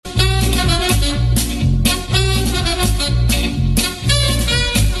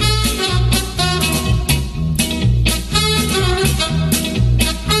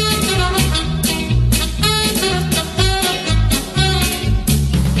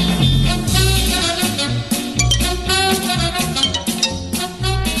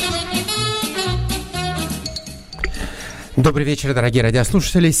Добрый вечер, дорогие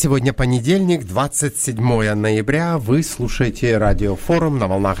радиослушатели. Сегодня понедельник, 27 ноября. Вы слушаете Радиофорум на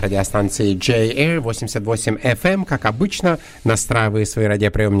волнах радиостанции J-Air 88 FM. Как обычно, настраивая свои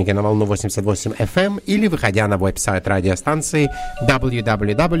радиоприемники на волну 88 FM или выходя на веб-сайт радиостанции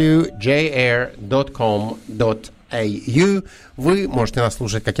www.jair.com.au. Вы можете нас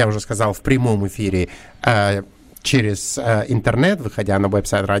слушать, как я уже сказал, в прямом эфире через интернет, выходя на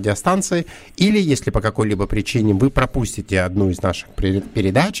веб-сайт радиостанции, или если по какой-либо причине вы пропустите одну из наших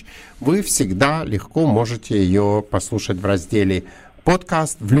передач, вы всегда легко можете ее послушать в разделе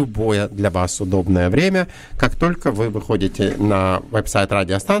 «Подкаст» в любое для вас удобное время. Как только вы выходите на веб-сайт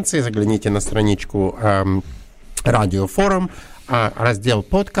радиостанции, загляните на страничку «Радиофорум», раздел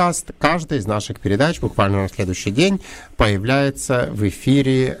 «Подкаст», каждая из наших передач буквально на следующий день появляется в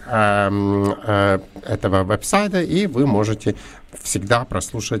эфире этого веб-сайта, и вы можете всегда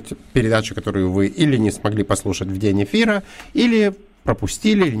прослушать передачу, которую вы или не смогли послушать в день эфира, или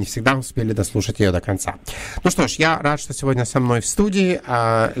пропустили, или не всегда успели дослушать ее до конца. Ну что ж, я рад, что сегодня со мной в студии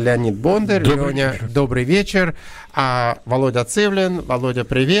Леонид Бондарь. Леня, добрый вечер. Володя Цивлин. Володя,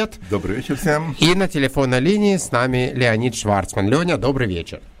 привет. Добрый вечер всем. И на телефонной линии с нами Леонид Шварцман. Леня, добрый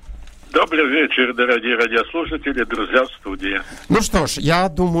вечер. Добрый вечер, дорогие радиослушатели, друзья в студии. Ну что ж, я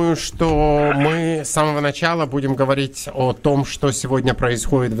думаю, что мы с самого начала будем говорить о том, что сегодня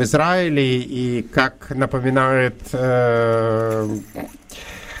происходит в Израиле, и как напоминает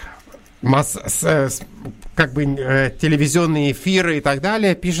телевизионные эфиры и так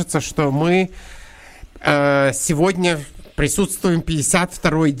далее, пишется, что мы сегодня присутствуем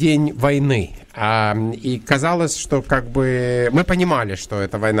 52-й день войны. И казалось, что мы понимали, что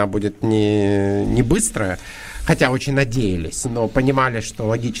эта война будет не быстрая, хотя очень надеялись, но понимали, что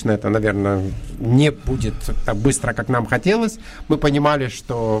логично это, наверное, не будет так быстро, как нам хотелось. Мы понимали,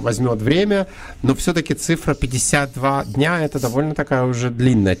 что возьмет время, но все-таки цифра 52 дня – это довольно такая уже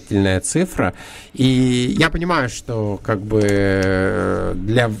длинная цифра. И я понимаю, что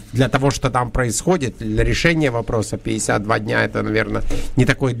для того, что там происходит, для решения вопроса 52 дня – это, наверное, не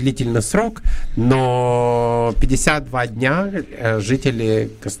такой длительный срок, но 52 дня жители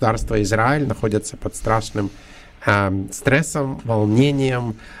государства Израиль находятся под страшным стрессом,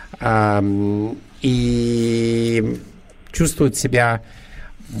 волнением и чувствуют себя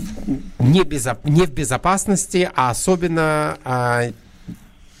не в безопасности, а особенно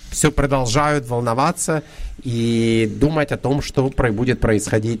все продолжают волноваться и думать о том, что будет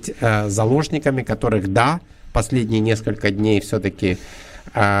происходить с заложниками, которых, последние несколько дней все-таки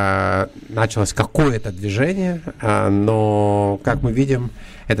началось какое-то движение, но, как мы видим,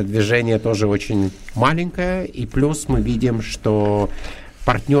 это движение тоже очень маленькое, и плюс мы видим, что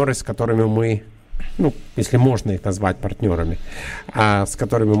партнеры, с которыми мы, если можно их назвать партнерами, с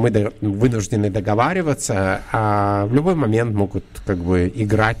которыми мы вынуждены договариваться, в любой момент могут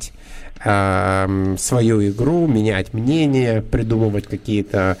играть свою игру, менять мнение, придумывать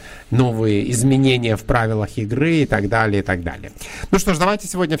какие-то новые изменения в правилах игры и так далее, и так далее. Ну что ж, давайте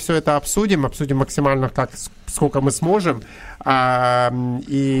сегодня все это обсудим максимально сколько мы сможем.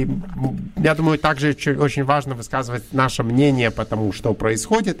 И я думаю, также очень важно высказывать наше мнение по тому, что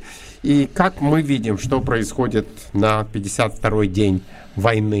происходит, и как мы видим, что происходит на 52-й день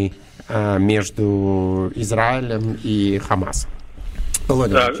войны между Израилем и Хамасом.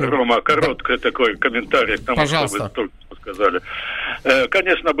 Да, Рома, короткий такой комментарий к тому, что вы только что сказали.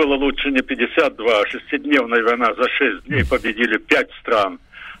 Конечно, было лучше не 52, а 6-дневная война за 6 дней победили 5 стран,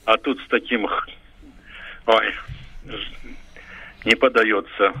 а тут с таким, не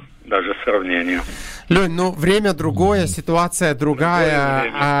поддается даже сравнению. Лень, время другое, ситуация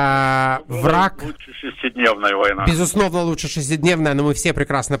другая, враг... Лучше 6-дневная война. Безусловно, лучше 6-дневная, но мы все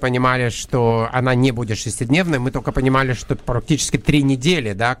прекрасно понимали, что она не будет 6-дневной. Мы только понимали, что практически 3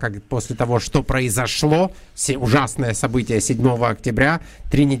 недели, как после того, что произошло, ужасное событие 7 октября,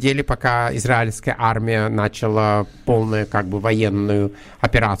 3 недели, пока израильская армия начала полную военную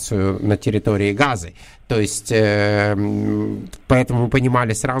операцию на территории Газы. То есть, поэтому мы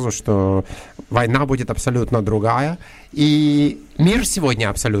понимали сразу, что война будет абсолютно другая, и мир сегодня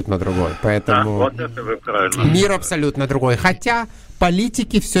абсолютно другой. Поэтому вот это вы правильно. Мир абсолютно другой. Хотя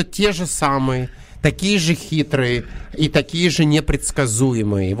политики все те же самые, такие же хитрые и такие же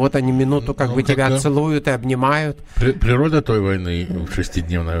непредсказуемые. Вот они минуту тебя целуют и обнимают. Природа той войны,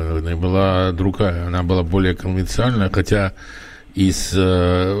 6-дневной войны, была другая. Она была более конвенциональная, хотя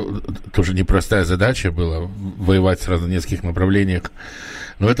тоже непростая задача была воевать сразу в нескольких направлениях.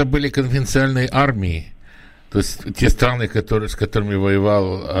 Но это были конвенциональные армии. То есть те страны, с которыми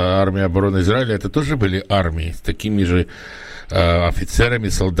воевала армия обороны Израиля, это тоже были армии с такими же офицерами,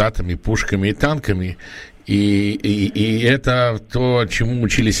 солдатами, пушками и танками. И это то, чему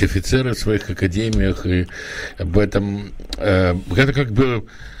учились офицеры в своих академиях, и об этом это как бы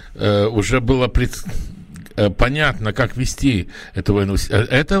уже было понятно, как вести эту войну.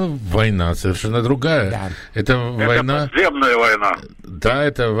 Это война совершенно другая. Да. Это война... подземная война. Да,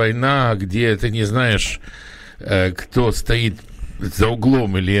 это война, где ты не знаешь, кто стоит за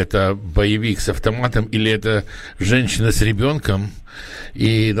углом, или это боевик с автоматом, или это женщина с ребенком.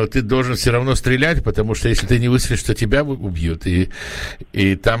 Но ты должен все равно стрелять, потому что если ты не выстрелишь, то тебя убьют.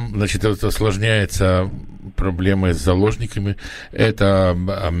 И там, значит, это осложняется проблемой с заложниками. Это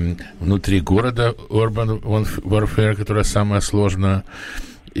внутри города urban warfare, которая самая сложная.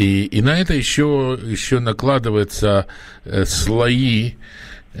 И на это еще накладываются слои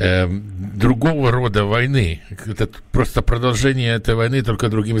другого рода войны. Это просто продолжение этой войны, только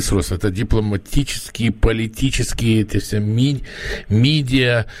другими средствами. Это дипломатические, политические, эти все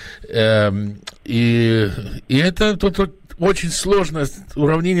медиа. И это тут очень сложное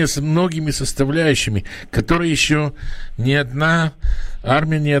уравнение с многими составляющими, которые еще ни одна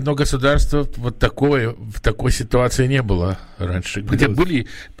армия, ни одно государство в такой ситуации не было раньше. Хотя были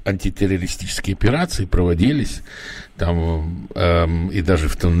антитеррористические операции, проводились там, и даже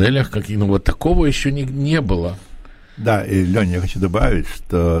в туннелях но вот такого еще не было. Да, и, Леня, я хочу добавить,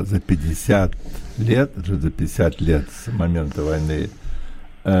 что за 50 лет с момента войны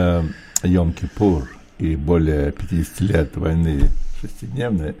Йом-Кипур и более 50 лет войны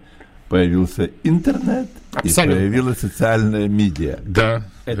шестидневной появился интернет. Абсолютно. И появилась социальная медиа. Да.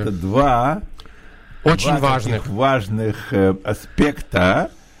 Это два очень важных аспекта,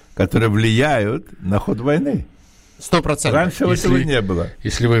 которые влияют на ход войны. 100%. Раньше этого не было.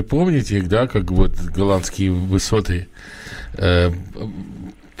 Если вы помните, да, как вот голландские высоты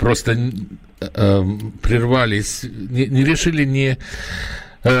просто прервались, не решили не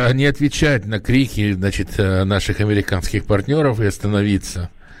отвечать на крики, значит, наших американских партнеров и остановиться.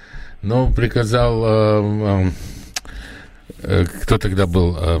 Но приказал, кто тогда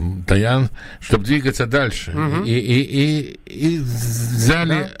был, Даян, чтобы двигаться дальше. Угу. И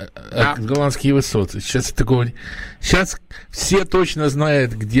взяли голландские высоты. Сейчас все точно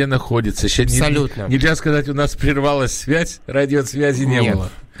знают, где находятся. Абсолютно. Нельзя сказать, у нас прервалась связь, радиосвязи не было.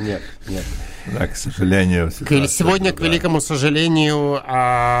 Нет. Да, к сожалению. Сегодня, к великому сожалению,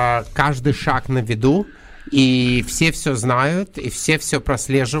 каждый шаг на виду, и все знают, и все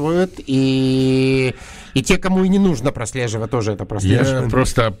прослеживают, и те, кому и не нужно прослеживать, тоже это прослеживают. Я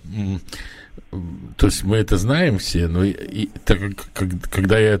просто... То есть мы это знаем все, но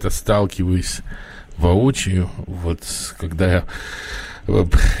когда я это сталкиваюсь воочию, вот когда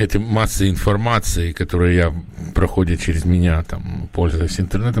этой массой информации, которая проходит через меня, там, пользуясь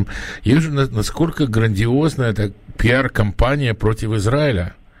интернетом, я вижу, насколько грандиозна эта пиар-компания против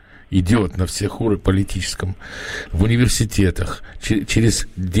Израиля идет на всех уровнях политическом, в университетах, через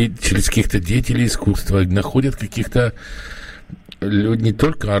каких-то деятелей искусства, находят каких-то люди, не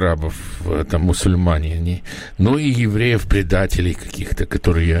только арабов, там, мусульмане, но и евреев-предателей каких-то,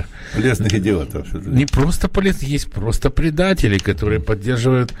 которые... Полезных идиотов. Не просто полезных, есть просто предатели, которые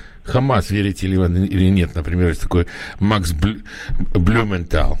поддерживают Хамас, верите ли вы или нет. Например, есть такой Макс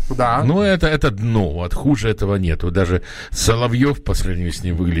Блюментал. Да. Но это дно, вот хуже этого нету. Даже Соловьев по сравнению с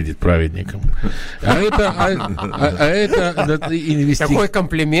ним выглядит праведником. Такой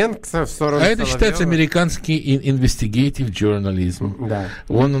комплимент в сторону. А это считается американский investigative journalism. Да.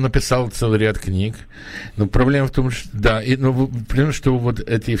 Он написал целый ряд книг. Но проблема в том, что вот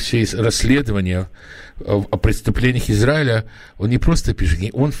эти все расследования о преступлениях Израиля, он не просто пишет,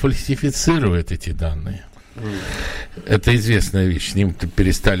 он фальсифицирует эти данные. Это известная вещь. С ним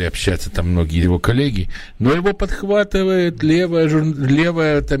перестали общаться там многие его коллеги, но его подхватывает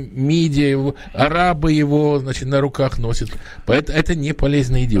левая там, медиа, арабы его, значит, на руках носят. Это не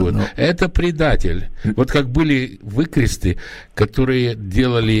полезный идиот. Это предатель. Вот как были выкресты, которые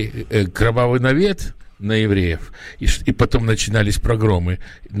делали кровавый навет на евреев, и потом начинались погромы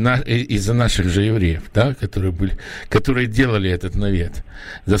из-за наших же евреев, да, которые делали этот навет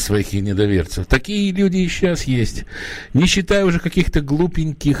за своих недоверцев. Такие люди и сейчас есть. Не считая уже каких-то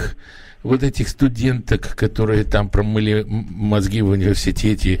глупеньких вот этих студенток, которые там промыли мозги в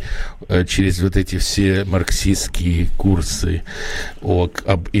университете через вот эти все марксистские курсы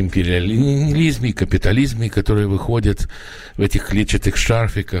об империализме и капитализме, которые выходят в этих клетчатых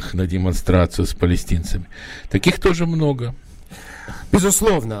шарфиках на демонстрацию с палестинцами. Таких тоже много.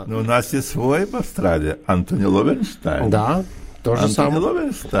 Безусловно. Но у нас есть свой в Австралии, Антони Ловенштайн. Да. То же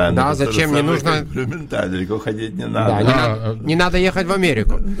самое. Да, зачем не нужно... Далеко ходить не надо. Да, не надо ехать в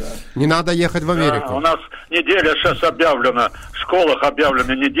Америку. Не надо ехать в Америку. У нас неделя сейчас объявлена, в школах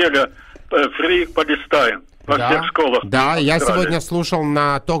объявлена неделя Free Palestine. Во всех школах. Да, я сегодня слушал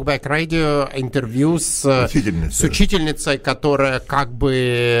на Talkback Radio интервью с учительницей, которая как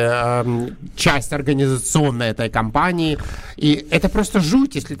бы часть организационной этой кампании. И это просто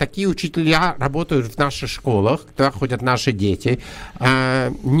жуть, если такие учителя работают в наших школах, туда ходят наши дети.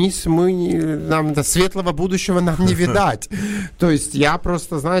 Нам светлого будущего нам не видать. То есть я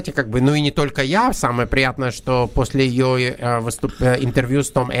просто, знаете, как бы, ну и не только я. Самое приятное, что после ее интервью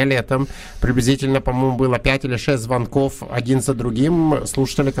с Том Эллиотом приблизительно, по-моему, было 5 или 6 звонков один за другим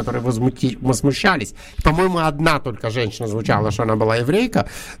слушателей, которые возмущались. По-моему, одна только женщина звучала, что она была еврейка,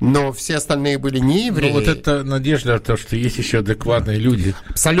 но все остальные были не евреи. Ну, вот это надежда, то, что есть еще адекватные люди.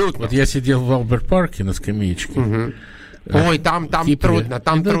 Абсолютно. Вот я сидел в Алберт-парке на скамеечке. Угу. Ой, там трудно,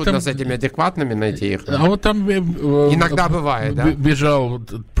 трудно с этими адекватными найти их. А вот там иногда бывает, да? Бежал,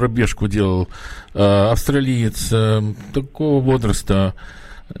 пробежку делал австралиец такого возраста,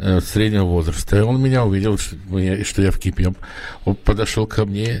 среднего возраста. И он меня увидел, что я в кипе. Он подошел ко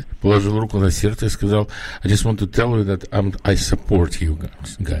мне, положил руку на сердце и сказал: I just want to tell you that I support you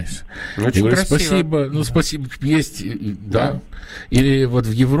guys. Очень я говорю, красиво. Спасибо. Ну, спасибо. Есть, да. Или вот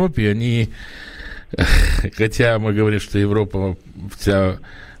в Европе они... Хотя мы говорим, что Европа вся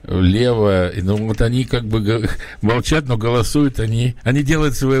левая, но вот они как бы молчат, но голосуют, они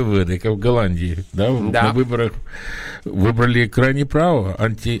делают свои выборы, как в Голландии, да? На выборах выбрали крайне право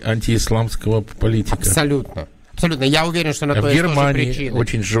антиисламского политика. Абсолютно. Абсолютно. Я уверен, что на то есть тоже причины. В Германии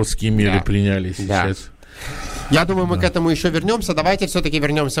очень жесткие меры приняли сейчас. Я думаю, мы к этому еще вернемся. Давайте все-таки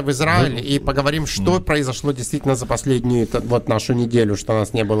вернемся в Израиль и поговорим, что произошло действительно за последнюю вот нашу неделю, что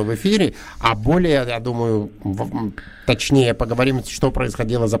нас не было в эфире. А более, я думаю, точнее поговорим, что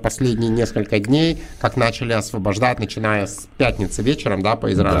происходило за последние несколько дней, как начали освобождать, начиная с пятницы вечером, да,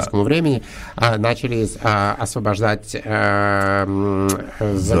 по израильскому времени, начали освобождать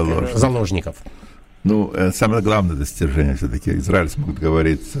заложников. Ну, самое главное достижение все-таки Израиль смог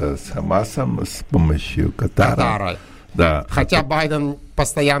договориться с Хамасом с помощью Катара. Да. Хотя Байден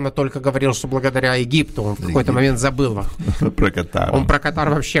постоянно только говорил, что благодаря Египту, он в какой-то момент забыл. Про Катар. Он про Катар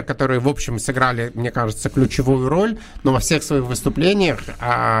вообще, которые, в общем, сыграли, мне кажется, ключевую роль, но во всех своих выступлениях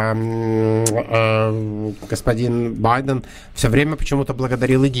господин Байден все время почему-то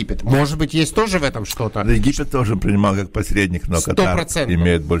благодарил Египет. Может быть, есть тоже в этом что-то? Да, Египет тоже принимал как посредник, но 100%. Катар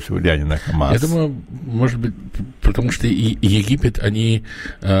имеет больше влияния на Хамас. Я думаю, может быть, потому что и Египет, у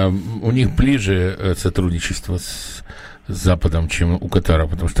них ближе сотрудничество с Западом, чем у Катара,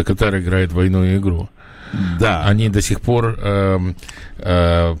 потому что Катар играет двойную игру. Да. Они до сих пор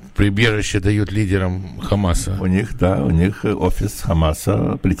прибежище дают лидерам Хамаса. У них офис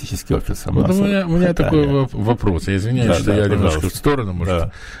Хамаса, политический офис Хамаса. Вот у меня такой вопрос. Я извиняюсь, что я немножко в сторону,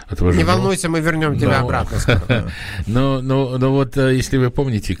 может, отвожу. Не волнуйся, мы вернем тебя обратно скоро. Но вот, если вы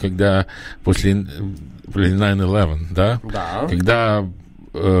помните, когда после 9/11, да? Когда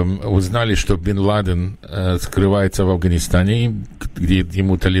узнали, что Бен Ладен скрывается в Афганистане, где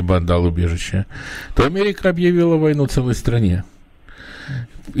ему Талибан дал убежище, то Америка объявила войну целой стране.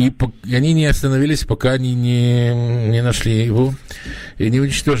 И они не остановились, пока они не нашли его и не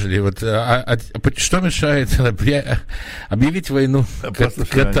уничтожили. Вот, что мешает объявить войну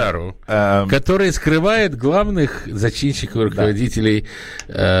Катару, который скрывает главных зачинщиков, руководителей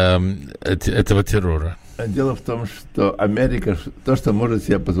этого террора? Дело в том, что Америка, то, что может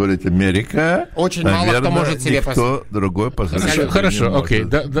себе позволить Америка, очень мало кто может себе позволить. Никто другой позволить. Хорошо, окей,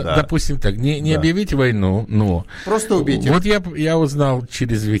 допустим так. Не объявить войну, но... Просто убить их. Вот я узнал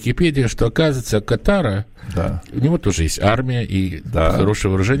через Википедию, что, оказывается, Катара, у него тоже есть армия и хорошее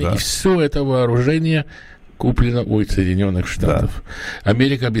вооружение, и все это вооружение куплено у Соединенных Штатов. Да.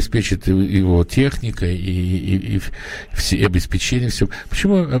 Америка обеспечит его техникой и обеспечением всем.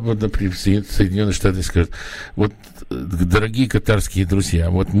 Почему, вот, например, Соединенные Штаты скажут: вот, дорогие катарские друзья,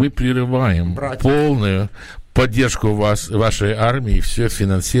 вот мы прерываем полную поддержку вашей армии, все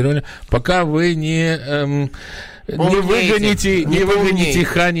финансирование, пока вы не выгоните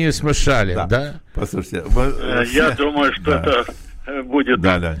Ханию с Машалем, да? Послушайте, я думаю, что это будет...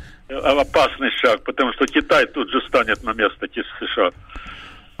 опасный шаг, потому что Китай тут же станет на место США.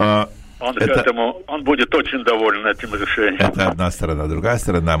 Он будет очень доволен этим решением. Это одна сторона. Другая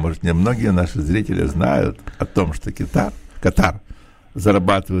сторона, может, немногие наши зрители знают о том, что Катар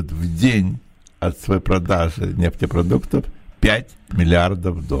зарабатывает в день от своей продажи нефтепродуктов $5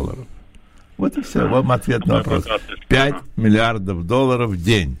 миллиардов. Вот и все. Вам ответ на вопрос. $5 миллиардов в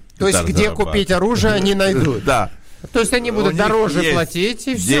день. То есть, где купить оружие, они найдут. Да. То есть они будут дороже платить,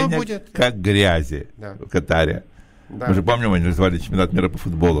 и все будет. Как грязи в Катаре. Да. Мы же помним, они назвали чемпионат мира по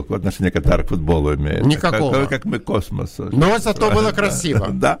футболу. Какое отношение Катар к футболу имеет? Никакого. Как мы к космосу. Но зато было красиво.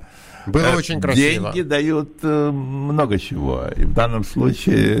 Да. Было очень красиво. Деньги дают много чего. И в данном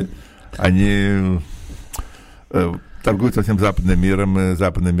случае они торгуют со всем западным миром, и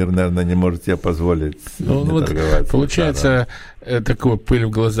западный мир, наверное, не может себе позволить торговать. Получается, такой пыль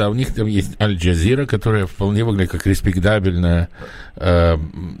в глаза. У них там есть Аль-Джазира, которая вполне выглядит как респектабельное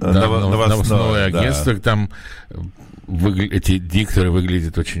новостное агентство. Да. Там эти дикторы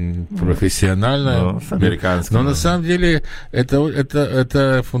выглядят очень профессионально. Но на самом деле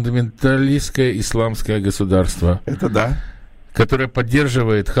это фундаменталистское исламское государство. Это да. Которое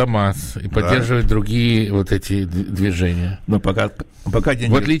поддерживает Хамас и поддерживает другие вот эти движения. Но пока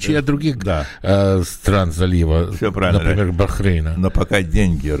деньги... В отличие от других стран залива, все правильно, например, Бахрейна. Но пока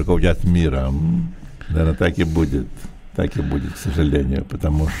деньги руководят миром, наверное, так и будет, к сожалению,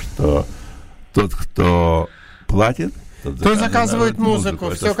 потому что тот, кто платит... Кто заказывает музыку,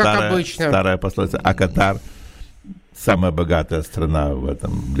 все как обычно. Старая пословица. А Катар самая богатая страна в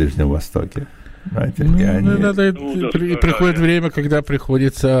этом Ближнем Востоке. Приходит время, когда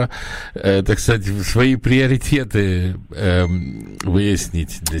приходится, так сказать, свои приоритеты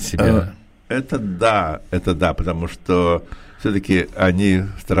выяснить для себя. Это да, потому что все-таки они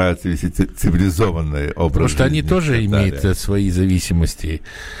стараются вести цивилизованный образ Потому что жизни, они тоже имеют свои зависимости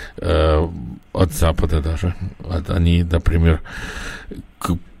от Запада даже. Они, например,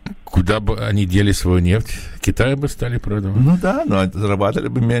 куда бы они дели свою нефть, Китай бы стали продавать. Ну да, но зарабатывали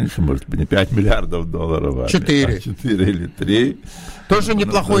бы меньше, может быть, не 5 миллиардов долларов, 4. 4 или 3. Тоже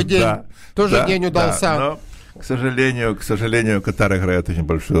неплохой день. Да, тоже день удался. Да, но, к сожалению, Катар играет очень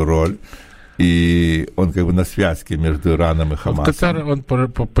большую роль. И он как бы на связке между Ираном и Хамасом. Катар, он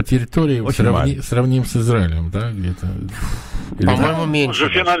по территории сравним с Израилем, да, где-то? По-моему, меньше. Он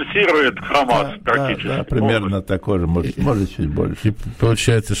же финансирует Хамас практически. Да, примерно такой же, может чуть больше. И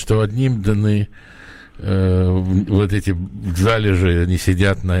получается, что одним даны вот эти залежи, они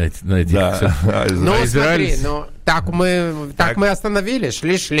сидят на этих... Да. Ну, смотри, так мы остановились,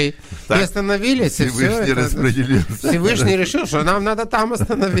 шли. И остановились, и все. Всевышний решил, что нам надо там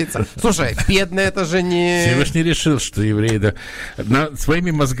остановиться. Слушай, бедные, это же не... Всевышний решил, что евреи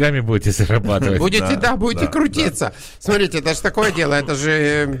своими мозгами будете зарабатывать. Будете крутиться. Смотрите, это же такое дело, это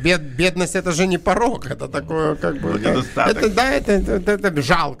же бедность, это же не порок, это такое как бы... Это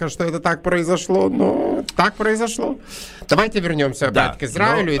жалко, что это так произошло, но так произошло. Давайте вернемся опять к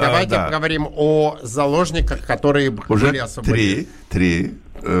Израилю и давайте поговорим о заложниках, которые были освобождены. Три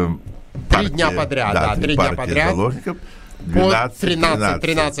дня подряд, 3 дня подряд. Заложников.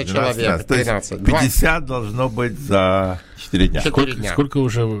 13 человек. 13. 50 должно быть за 4 дня. Сколько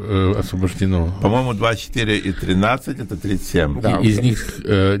уже освобождено? По-моему, 24 и 13 это 37. Да. Из них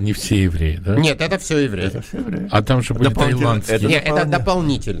не все евреи, да? Нет, это все евреи. А там же были таиландские. Нет, это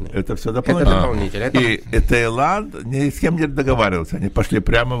дополнительные. Это все дополнительные. И Таиланд ни с кем не договаривался. Они пошли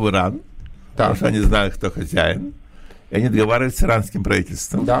прямо в Иран, потому что они знают, кто хозяин. И они договаривались с иранским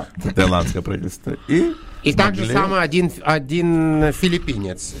правительством. Да. Это таиландское правительство. И так же самое один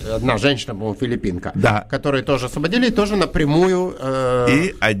филиппинец, одна женщина, по-моему, филиппинка, которую тоже освободили, и тоже напрямую...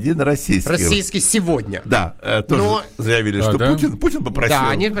 и один российский. Российский сегодня. Да, тоже заявили, что Путин попросил.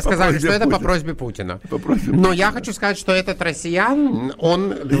 Да, они сказали, что это по просьбе Путина. Но я хочу сказать, что этот россиян,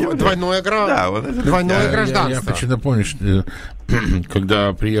 он двойное гражданство. Я хочу напомнить, что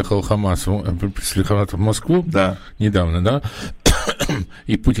когда приехал Хамас, пришли Хамас в Москву недавно, да,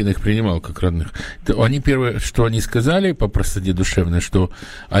 и Путин их принимал как родных. Они первое, что они сказали по простоте душевной, что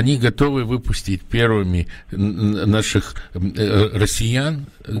они готовы выпустить первыми наших россиян,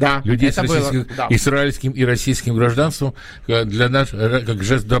 людей с израильским и российским гражданством, для нас, как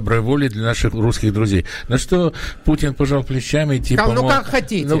жест доброй воли для наших русских друзей. На что Путин пожал плечами, типа, как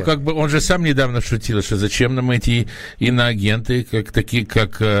хотите. Ну, как бы он же сам недавно шутил, что зачем нам эти иноагенты, такие,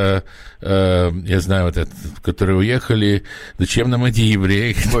 как я знаю, вот этот, которые уехали, зачем нам эти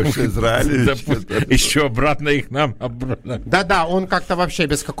евреи? Больше Израиля. Еще обратно их нам. Да, он как-то вообще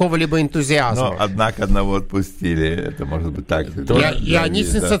без какого-либо энтузиазма. Но, однако, одного отпустили. Это может быть так. И они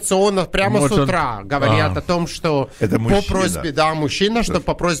сенсационно прямо с утра говорят о том, что по просьбе, мужчина, что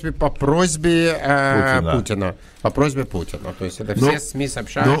по просьбе Путина. По просьбе Путина. То есть это все СМИ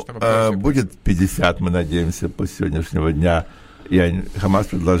сообщают, что по просьбе будет 50, мы надеемся, после сегодняодняшнего дня. И Хамас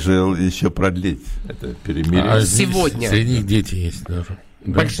предложил еще продлить это перемирие. Сегодня. Среди них дети есть даже.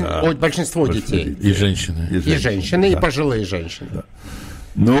 Большинство детей. И женщины. И женщины, и пожилые женщины.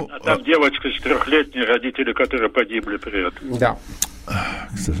 Да. Там девочка 4-летняя, родители которой погибли при этом. Да.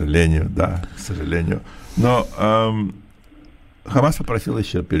 К сожалению. Но Хамас попросил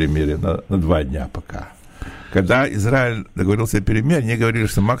еще перемирие на 2 дня пока. Когда Израиль договорился о перемирии, они говорили,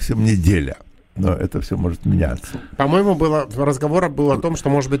 что максимум неделя. Но это все может меняться. По-моему, разговор был о том, что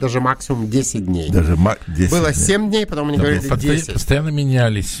может быть даже максимум 10 дней. Даже 10 было дней. 7 дней, потом они говорили 10. Постоянно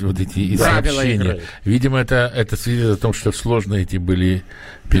менялись вот эти сообщения. Видимо, это свидетельствует о том, что сложные эти были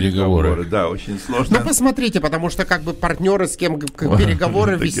переговоры. Да, очень сложно. Ну, посмотрите, потому что как бы партнеры, с кем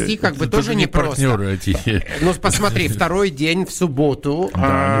переговоры вести, как бы тоже непросто. Ну, посмотри, второй день в субботу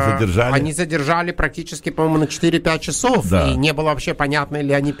они задержали практически, по-моему, на 4-5 часов. И не было вообще понятно,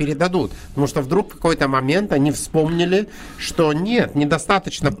 или они передадут. Потому что вдруг в какой-то момент они вспомнили, что нет,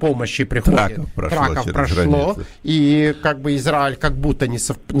 недостаточно помощи приходит. Траков прошло, и как бы Израиль как будто не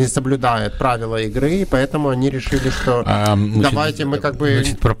соблюдает правила игры, и поэтому они решили, что давайте мы как бы...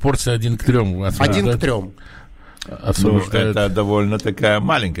 Значит, пропорция 1 к 3. 1 к 3. Это довольно такая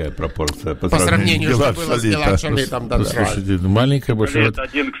маленькая пропорция по сравнению, что было с Гилад Шалитом. Слушайте, маленькая, большая. Это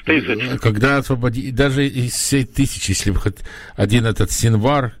 1 к 1000. Когда освободили, даже из всей тысячи, если бы хоть один этот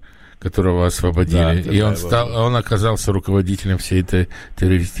Синвар, которого освободили, и он оказался руководителем всей этой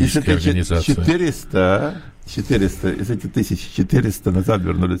террористической организации. 400 из этих 1400 назад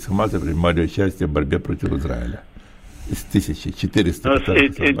вернулись в Хамас и принимали участие в борьбе против Израиля. Из 1400.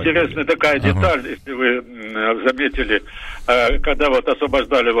 Интересная такая деталь, если вы заметили, когда вот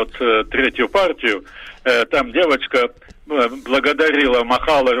освобождали вот третью партию, там девочка благодарила,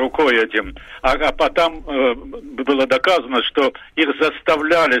 махала рукой этим, а потом было доказано, что их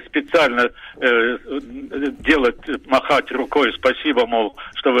заставляли специально махать рукой, спасибо, мол,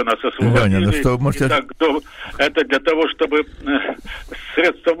 что вы нас освободили. Леня, что вы можете... Это для того, чтобы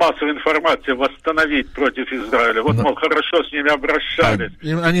средства массовой информации восстановить против Израиля. Вот, мол, хорошо с ними обращались.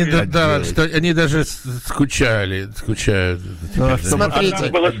 Они даже скучают. Смотрите. А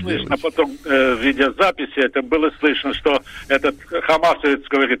было слышно потом в видеозаписи, это было слышно, что этот хамасовец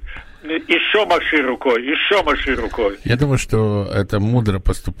говорит: еще маши рукой. Я думаю, что это мудро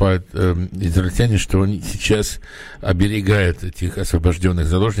поступают израильтяне, что они сейчас оберегают этих освобожденных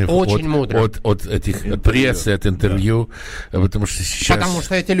заложников от этих прессы, от интервью, потому что сейчас... Потому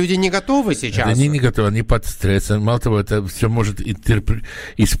что эти люди не готовы сейчас. Они не готовы, они под стрессом. Мало того, это все может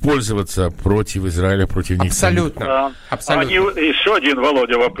использоваться против Израиля, против них. Абсолютно. Они, еще один,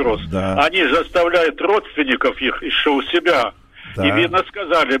 Володя, вопрос. Да. Они заставляют родственников их еще у себя. Да. И видно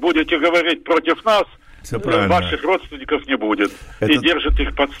сказали, будете говорить против нас, ваших родственников не будет. И держат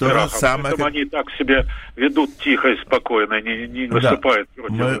их под страхом. Поэтому они так себя ведут тихо и спокойно, не выступают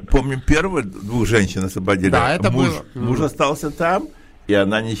против. Мы помним, первые 2 женщин освободили. Да, это муж остался там, и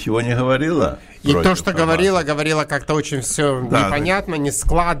она ничего не говорила. И то, что говорила как-то очень все непонятно,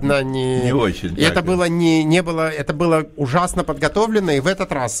 нескладно, не очень. И это было это было ужасно подготовлено, и в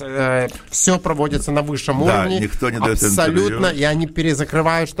этот раз все проводится на высшем уровне. Никто не дает абсолютно, и они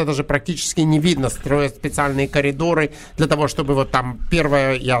перезакрывают, что даже практически не видно, строят специальные коридоры для того, чтобы вот там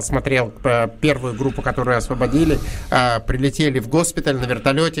я смотрел первую группу, которую освободили, прилетели в госпиталь на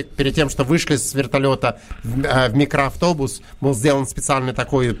вертолете, перед тем, что вышли с вертолета в микроавтобус, был сделан специальный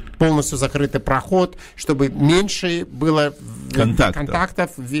такой полностью закрытый проход, чтобы меньше было контактов,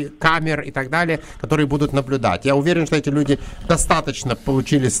 камер и так далее, которые будут наблюдать. Я уверен, что эти люди достаточно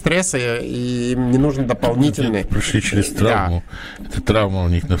получили стресса, и им не нужно дополнительные... Прошли через травму. Да. Это травма у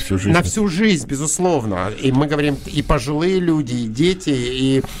них на всю жизнь. На всю жизнь, безусловно. И мы говорим и пожилые люди, и дети,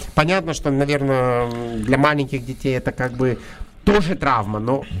 и понятно, что, наверное, для маленьких детей это как бы тоже травма,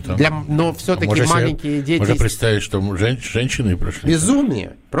 но все-таки маленькие дети... Можно представить, что женщины прошли.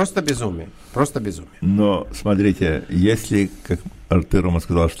 Безумие. Просто безумие. Но, смотрите, если, как Артур Рома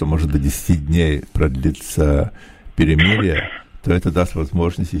сказал, что может до 10 дней продлиться перемирие, то это даст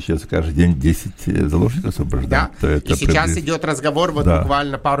возможность еще каждый день 10 заложников освобождать. Да, и сейчас идет разговор,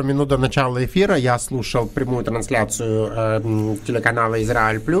 буквально пару минут до начала эфира я слушал прямую трансляцию телеканала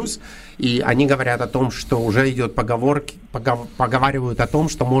 «Израиль Плюс», и они говорят о том, что уже идет поговаривают о том,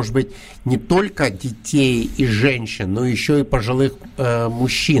 что, может быть, не только детей и женщин, но еще и пожилых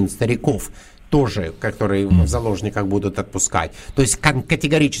мужчин, стариков, тоже, которые в заложниках будут отпускать. То есть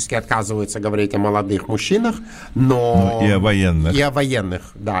категорически отказываются говорить о молодых мужчинах, но... И о военных. И о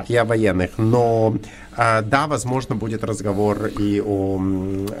военных. Но, да, возможно, будет разговор и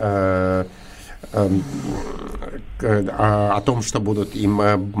о том, что будут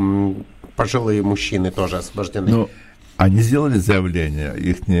им пожилые мужчины тоже освобождены. Они сделали заявление,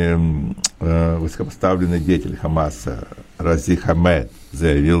 их высокопоставленный деятель Хамаса Рази Хамед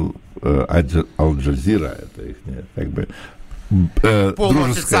заявил Аль-Джазира, это их как бы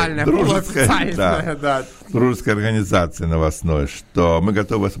дружеская организация новостной, что мы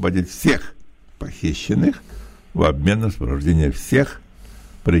готовы освободить всех похищенных в обмен на освобождение всех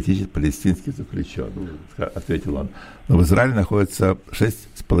палестинских заключенных, ответил он. Но в Израиле находится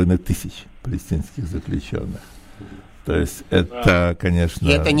 6,5 тысяч палестинских заключенных. То есть это, конечно...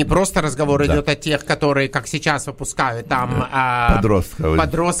 И это не просто разговор идет о тех, которые, как сейчас, выпускают там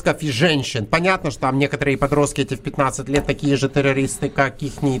подростков и женщин. Понятно, что там некоторые подростки эти в 15 лет такие же террористы, как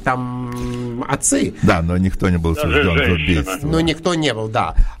их там отцы. Да, но никто не был осужден за убийство. Но никто не был,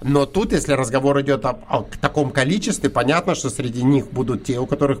 да. Но тут, если разговор идет о таком количестве, понятно, что среди них будут те, у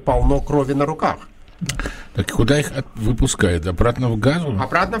которых полно крови на руках. Так куда их выпускают? Обратно в Газу?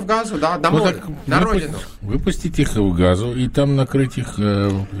 Обратно в Газу, да, домой, на родину. Выпустить их в Газу и там накрыть их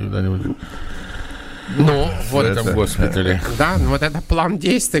куда-нибудь. Ну, вот в этом госпитале. Да, вот это план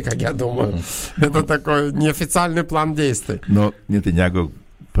действий, как я думаю. Это такой неофициальный план действий. Но Нетаньяху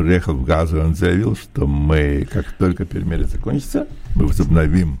приехал в Газу, и он заявил, что мы, как только перемирие закончится, мы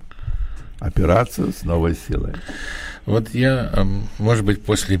возобновим операцию с новой силой. Вот я, может быть,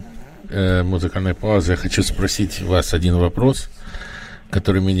 после музыкальной паузы я хочу спросить вас один вопрос,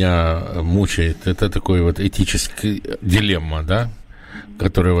 который меня мучает. Это такой вот этический дилемма, да,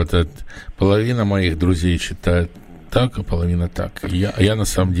 который вот половина моих друзей считает так, а половина так. Я на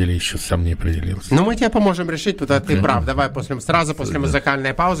самом деле еще сам не определился. Ну, мы тебе поможем решить, вот ты прав. Давай сразу после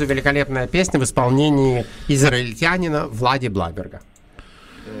музыкальной паузы великолепная песня в исполнении израильтянина Влади Блайберга.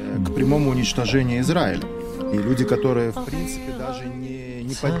 К прямому уничтожению Израиля. И люди, которые, в принципе, даже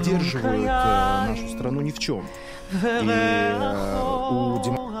не поддерживают нашу страну ни в чем.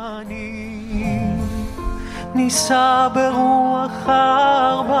 ניסה ברוח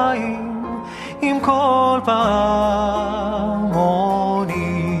ארבעים עם כל פעמונים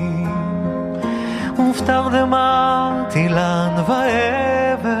ובתרדמת אילן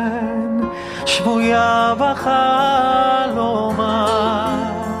ואבן שבויה בחלומה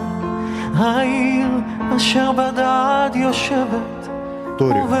העיר אשר בדד יושבת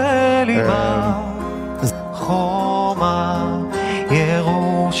ובליבה חומה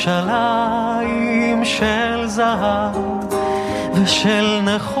ירושלים של זהב ושל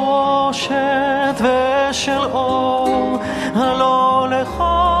נחושת ושל אור הלא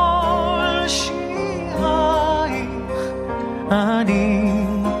לכל שירייך אני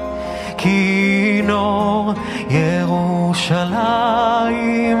כינור ירושלים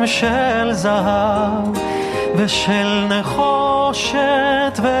של זהב ושל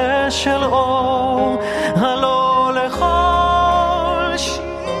נחושת ושל אור הלא לכל שירייך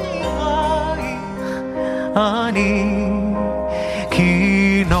אני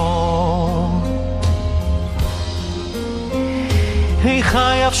כינור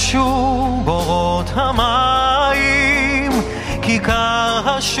היכה יבשו בורות המים כיכר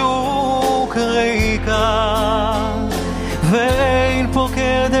השוק ריקה ואין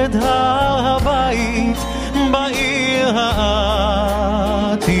פוקדת הר הבית בעיר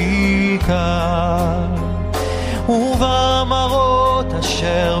העתיקה ובמרות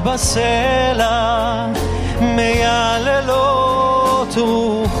אשר בסלע מייללות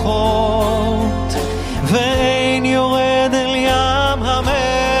רוחות ואין יורד אל ים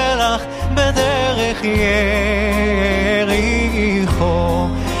המלח בדרך יריחו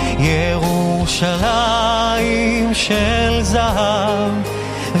ירושלים של זהב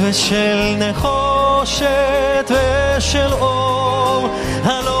ושל נחושת ושל אור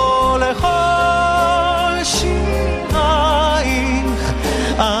הלא לכל שירייך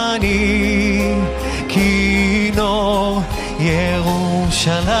אני כינור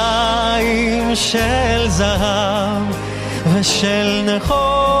ירושלים של זהב ושל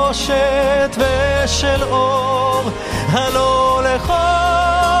נחושת ושל אור הלא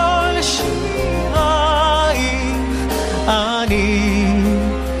לכל שירייך אני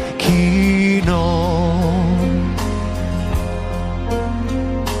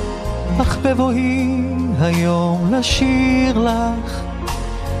אך בבואי היום לשיר לך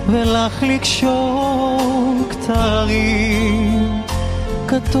ולך לקשור כתרים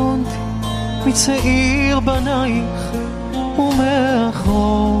קטונתי מצעיר בנייך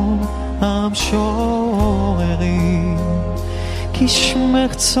ומאחרון המשוררים כי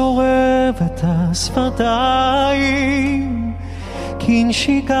שמך צורב את השפתיים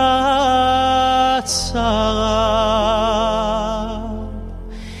כנשיקת שרה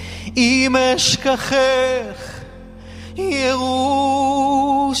אם אשכחך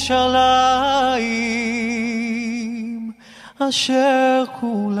ירושלים אשר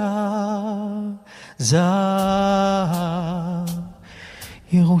כולה זהב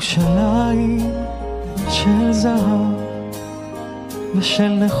ירושלים של זהב ושל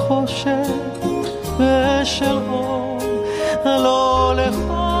נחושת ושל אור הלא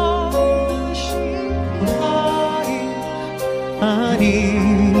לכל שירייך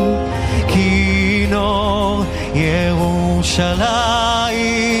אני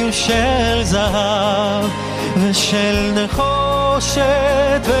ירושלים של זהב ושל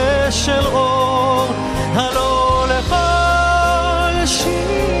נחושת ושל אור, הלא לכל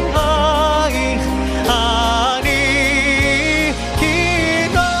שירייך אני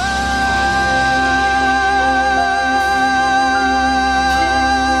כינור,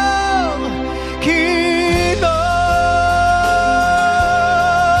 כינור.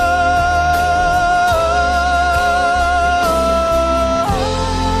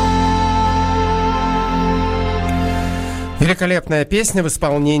 Великолепная песня в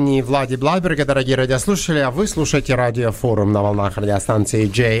исполнении Влади Блайберга, дорогие радиослушатели. А вы слушаете радиофорум на волнах радиостанции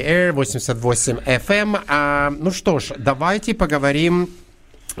J-Air 88 FM. Ну что ж, давайте поговорим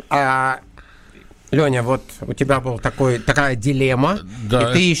о... Леня, вот у тебя была такая дилемма,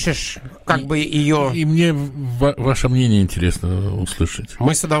 да, и ты ищешь как бы ее... И мне ваше мнение интересно услышать.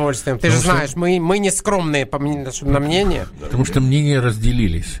 Мы с удовольствием. Ты же знаешь, мы не скромные на мнение. Потому что мнения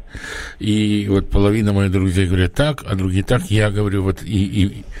разделились. И вот половина моих друзей говорят так, а другие так. Я говорю, вот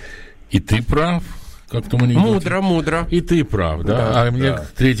и ты прав. Как-то мудро. И ты прав, да? Да, а мне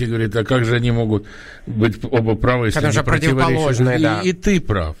третий говорит, а как же они могут быть оба правы, если они противоположные, да. И ты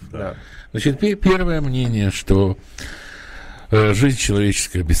прав. Да. Значит, первое мнение, что жизнь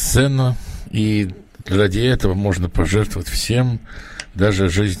человеческая бесценна, и ради этого можно пожертвовать всем, даже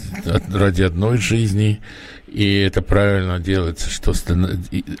жизнь ради одной жизни, и это правильно делается, что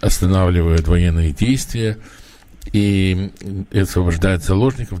останавливает военные действия и освобождает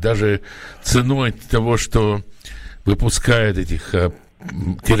заложников, даже ценой того, что выпускает этих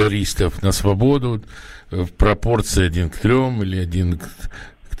террористов на свободу в пропорции 1 к 3 или 1 к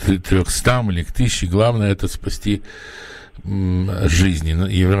 300 или к 1000. Главное — это спасти жизни,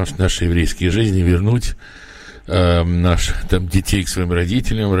 наши еврейские жизни, вернуть наших детей к своим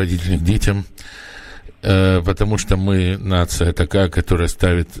родителям, родителям к детям, потому что мы нация такая, которая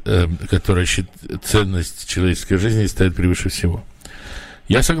которая ценность человеческой жизни ставит превыше всего.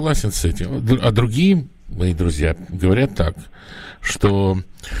 Я согласен с этим. А другие мои друзья говорят так, что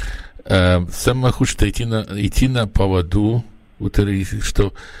самое худшее — идти на поводу у террористов,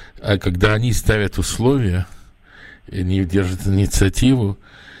 что когда они ставят условия, не держат инициативу,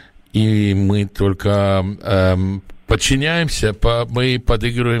 и мы только подчиняемся, мы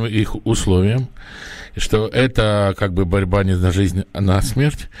подыгрываем их условиям, что это как бы борьба не на жизнь, а на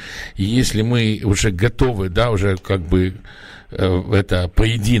смерть. И если мы уже готовы, да, уже как бы это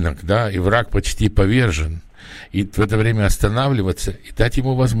поединок, да, и враг почти повержен, и в это время останавливаться и дать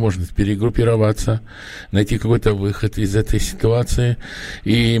ему возможность перегруппироваться, найти какой-то выход из этой ситуации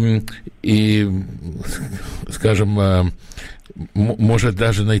и скажем, может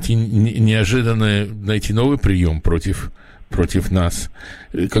даже найти найти новый прием против нас.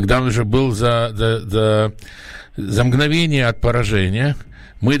 Когда он уже был за мгновение от поражения,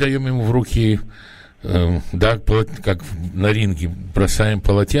 мы даем ему в руки, да, как на ринге, бросаем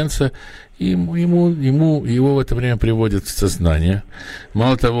полотенце, и его в это время приводят в сознание.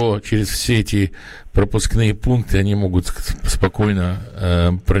 Мало того, через все эти пропускные пункты они могут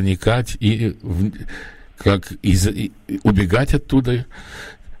спокойно проникать и убегать оттуда,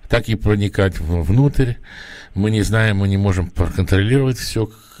 так и проникать внутрь. Мы не знаем, мы не можем проконтролировать все,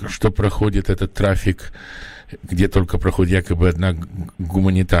 что проходит этот трафик, где только проходит якобы одна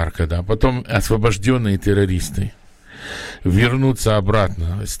гуманитарка, да. Потом освобожденные террористы вернутся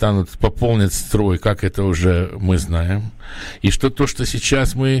обратно, пополнят строй, как это уже мы знаем. И что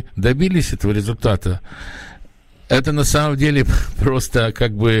сейчас мы добились этого результата, это на самом деле просто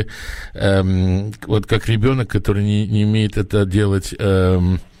как бы вот как ребенок, который не умеет это делать,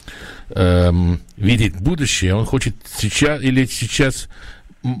 видеть будущее, он хочет сейчас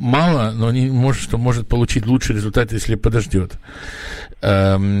мало, но не может получить лучший результат, если подождет.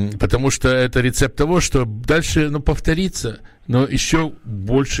 Потому что это рецепт того, что дальше повторится, но еще в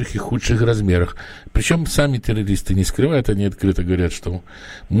больших и худших размерах. Причем сами террористы не скрывают, они открыто говорят, что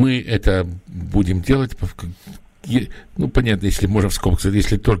мы это будем делать, понятно, если можно в скобках сказать,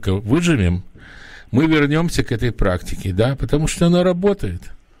 если только выживем, мы вернемся к этой практике, да, потому что она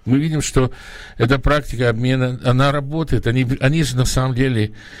работает. Мы видим, что эта практика обмена, она работает. Они же на самом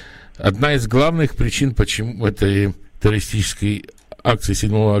деле одна из главных причин, почему этой террористической акции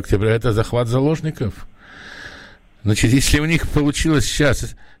 7 октября, это захват заложников. Значит, если у них получилось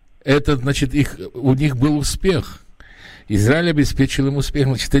сейчас, это значит, у них был успех. Израиль обеспечил им успех,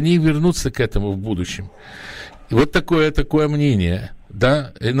 значит, они вернутся к этому в будущем. И вот такое мнение,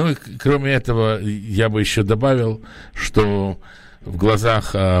 да. Ну и кроме этого, я бы еще добавил, что в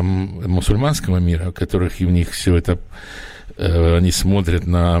глазах мусульманского мира, у которых и в них все это они смотрят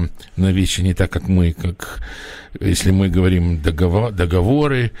на вещи не так, как мы, как если мы говорим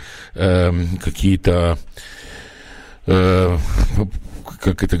договоры, какие-то,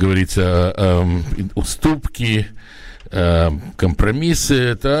 как это говорится, уступки, компромиссы,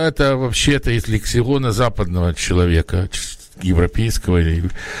 это вообще-то из лексикона западного человека, европейского.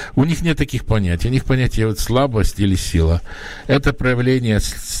 У них нет таких понятий. У них понятие вот слабость или сила. Это проявление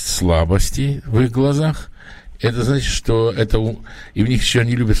слабости в их глазах. Это значит, что это... И в них еще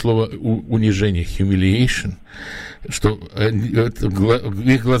они любят слово унижение, humiliation, что в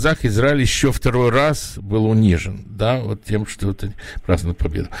их глазах Израиль еще второй раз был унижен, да, вот тем, что это празднует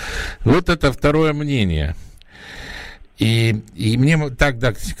победу. Вот это второе мнение. И мне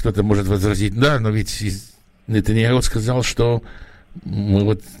тогда кто-то может возразить, да, но ведь Нетаньяху сказал, что мы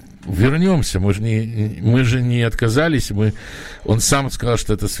вот вернемся, мы же не отказались, он сам сказал,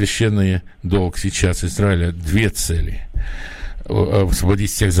 что это священный долг сейчас Израиля, две цели: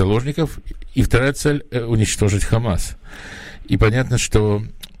 освободить всех заложников, и вторая цель — уничтожить Хамас. И понятно, что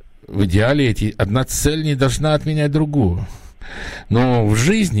в идеале одна цель не должна отменять другую. Но в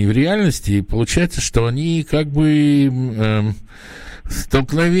жизни, в реальности получается, что они как бы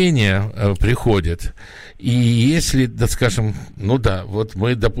столкновения приходят. И если, да, скажем, вот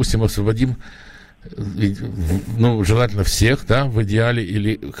мы, допустим, освободим, желательно всех, да, в идеале,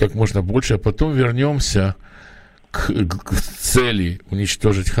 или как можно больше, а потом вернемся к цели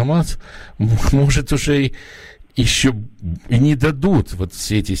уничтожить Хамас, может, уже еще и не дадут вот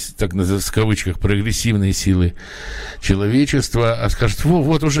все эти, так называемые, в кавычках, прогрессивные силы человечества, а скажут: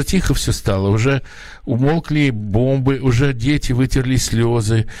 вот уже тихо все стало, уже умолкли бомбы, уже дети вытерли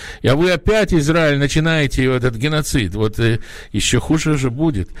слезы, а вы опять, Израиль, начинаете этот геноцид, вот еще хуже же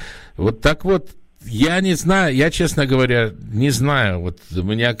будет. Вот так вот, я не знаю, я, честно говоря, не знаю, вот у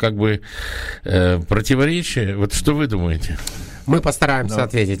меня как бы противоречие. Вот что вы думаете? Мы постараемся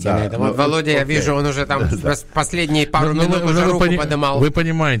ответить на это. Вот Володя, я вижу, он уже там последние пару минут уже руку поднимал. Вы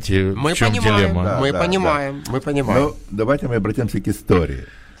понимаете, в чем дилемма? Мы понимаем. Ну, давайте мы обратимся к истории.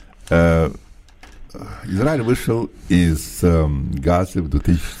 Израиль вышел из Газы в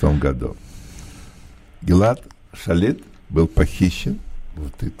 2006 году. Гилад Шалит был похищен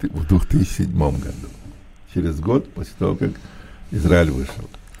в 2007 году. Через год после того, как Израиль вышел.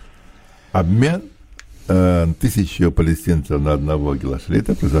 Обмен 1000 палестинцев на одного Гилада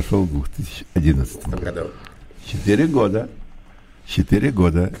Шалита произошел в 2011 году. 4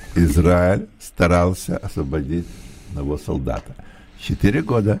 года Израиль старался освободить одного солдата. 4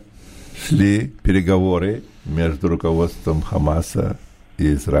 года шли переговоры между руководством Хамаса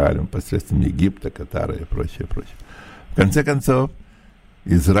и Израилем посредством Египта, Катара и прочее. В конце концов,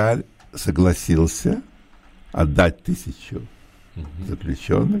 Израиль согласился отдать 1000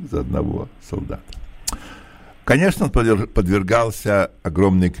 заключенных за одного солдата. Конечно, он подвергался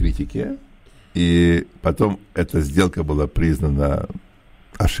огромной критике, и потом эта сделка была признана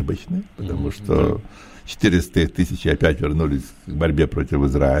ошибочной, потому что 400 тысяч опять вернулись к борьбе против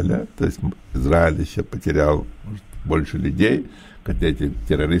Израиля. То есть Израиль еще потерял, может, больше людей, когда эти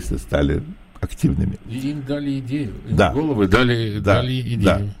террористы стали активными. И им дали идею. Да. Головы дали идею.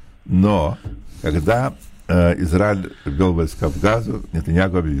 Да. Но когда Израиль ввел войска в Газу,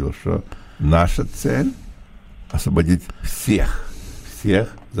 Нетаньяху объявил, что наша цель — освободить всех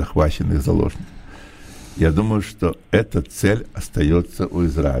захваченных заложников. Я думаю, что эта цель остается у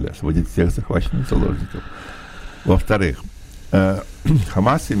Израиля — освободить всех захваченных заложников. Во-вторых,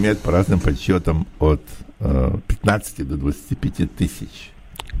 Хамас имеет по разным подсчетам от 15 до 25 тысяч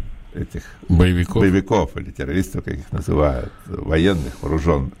этих боевиков или террористов, как их называют, военных,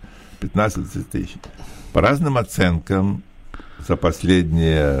 вооруженных. 15 тысяч. По разным оценкам, за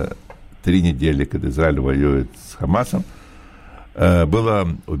последние 3 недели, когда Израиль воюет с Хамасом, было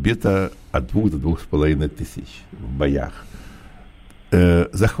убито от 2 до 2,5 тысяч в боях.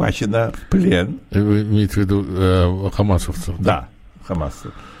 Захвачено в плен. Вы имеете в виду хамасовцев? Да,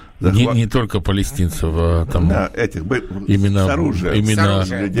 хамасцев. Не только палестинцев, а там именно, с оружием. Именно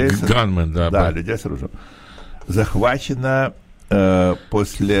ганмен, людей с оружием. Захвачено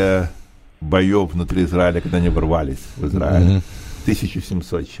после боев внутри Израиля, когда они ворвались в Израиль,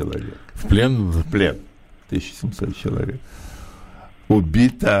 1700 человек. В плен? В плен. 1700 человек.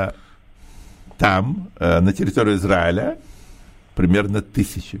 Убито там, на территории Израиля, примерно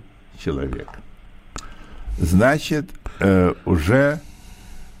 1000 человек. Значит, уже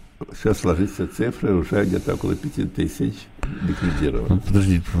сейчас сложить все цифры, уже где-то около 5000 ликвидировано.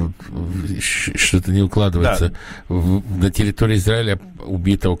 Подожди, что-то не укладывается. Да. На территории Израиля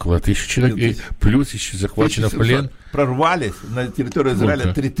убито около 1000 человек, и плюс еще захвачено в плен. Прорвались на территорию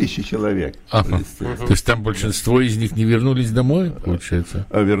Израиля 3000 человек. Ага. То есть там большинство из них не вернулись домой, получается?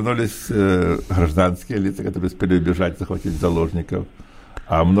 Вернулись гражданские лица, которые успели убежать, захватить заложников.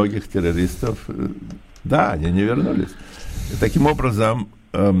 А многих террористов, да, они не вернулись. И таким образом,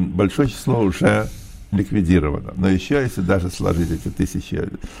 большое число уже ликвидировано. Но еще, если даже сложить эти 1000,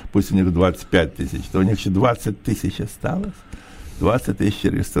 пусть у них 25 тысяч, то у них еще 20 тысяч осталось. 20 тысяч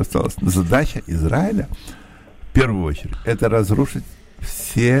террористов осталось. Но задача Израиля, в первую очередь, это разрушить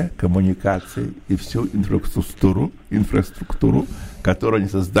все коммуникации и всю инфраструктуру, которую они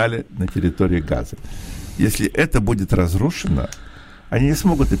создали на территории Газы. Если это будет разрушено, они не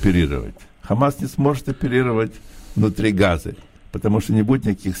смогут оперировать. Хамас не сможет оперировать внутри Газы, потому что не будет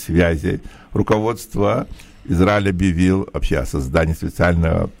никаких связей. Руководство Израиля объявило вообще о создании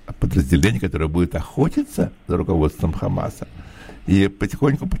специального подразделения, которое будет охотиться за руководством Хамаса. И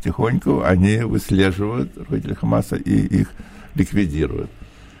потихоньку они выслеживают руководителей Хамаса и их ликвидируют.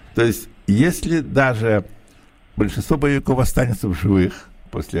 То есть, если даже большинство боевиков останется в живых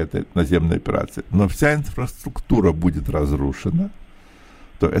после этой наземной операции, но вся инфраструктура будет разрушена,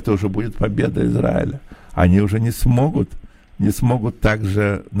 то это уже будет победа Израиля. Они уже не смогут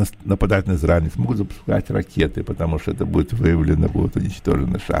также нападать на Израиль, не смогут запускать ракеты, потому что это будет выявлено, будут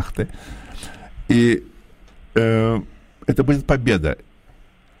уничтожены шахты. И это будет победа.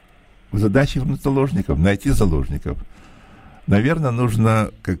 Задача вернуть заложников, найти заложников. Наверное,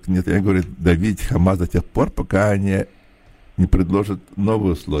 нужно, как Нетаньяху говорит, давить Хамас до тех пор, пока они не предложат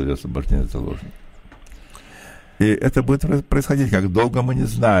новые условия освобождения заложников. И это будет происходить, как долго мы не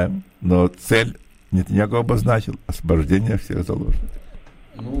знаем, но цель Нетаньяху обозначил — освобождение всех заложников.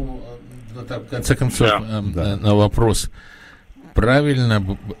 Ну, в конце концов, на вопрос,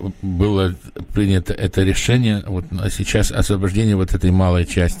 правильно было принято это решение, вот сейчас освобождение вот этой малой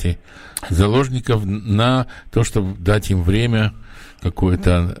части заложников на то, чтобы дать им время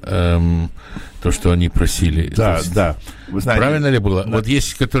какое-то, то, что они просили. Да, есть, да. Вы знаете, правильно ли было? Да. Вот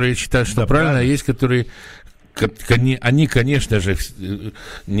есть, которые считают, что да, правильно, а есть, которые... Они, конечно же,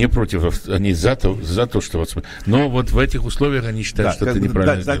 не против, они за то, что... Но вот в этих условиях они считают, что это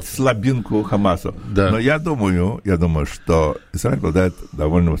неправильно. Дать слабинку Хамасу. Да. Но я думаю, что Израиль обладает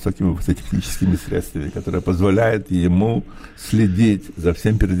довольно высокими высокотехническими средствами, которые позволяют ему следить за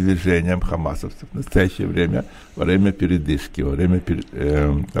всем передвижением хамасовцев в настоящее время, во время передышки, во время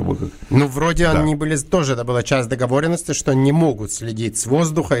того, как... Ну, вроде они были тоже, это была часть договоренности, что не могут следить с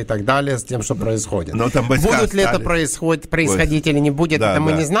воздуха и так далее, с тем, что происходит. Но там будут ли это происходить или не будет, это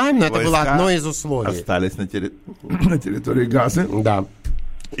мы не знаем, но это было одно из условий. Остались на территории Газы. Да.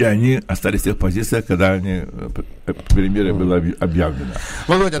 И они остались в тех позициях, когда перемирие было объявлено.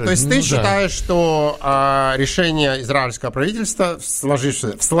 Володя, то есть ты считаешь, что решение израильского правительства в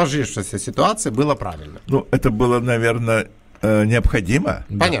сложившейся ситуации было правильно? Ну, это было, наверное, необходимо.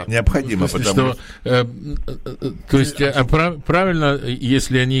 Понятно. Необходимо, потому что... То есть правильно,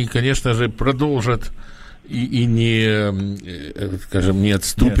 если они, конечно же, продолжат и не, скажем, не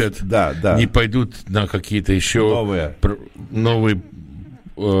отступят, не пойдут на какие-то еще новые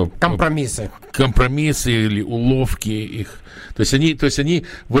компромиссы или уловки их. То есть они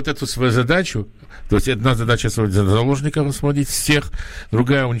вот эту свою задачу, то есть одна задача заложников освободить всех,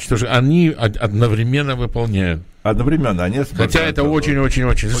 другая уничтожить, они одновременно выполняют. Одновременно они хотя это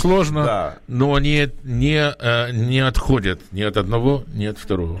очень-очень-очень сложно, но они не отходят ни от одного, ни от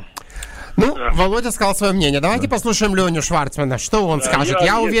второго. Ну, Володя сказал свое мнение. Давайте послушаем Леню Шварцмана. Что он скажет?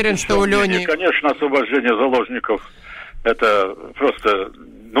 Я уверен, что у Лени... Конечно, освобождение заложников, это просто...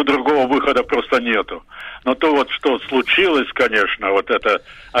 Ну, другого выхода просто нету. Но то вот, что случилось, конечно, вот это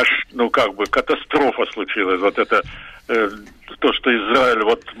аж, катастрофа случилась. Вот это, то, что Израиль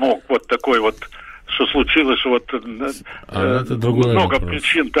вот мог вот такой вот, что случилось, что вот много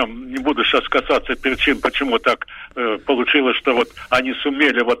причин, там, не буду сейчас касаться причин, почему так получилось, что вот они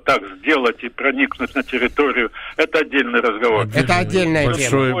сумели вот так сделать и проникнуть на территорию. Это отдельный разговор. Это отдельная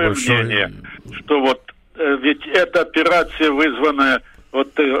тема. Большое мнение, что вот ведь эта операция, вызванная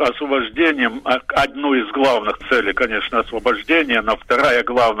вот освобождением, одну из главных целей, конечно, освобождение, но вторая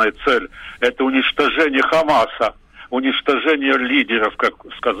главная цель – это уничтожение Хамаса, уничтожение лидеров, как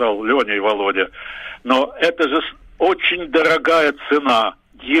сказал Леня и Володя. Но это же очень дорогая цена.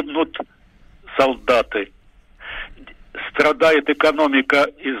 Гибнут солдаты, страдает экономика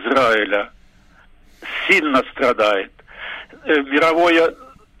Израиля, сильно страдает. Мировое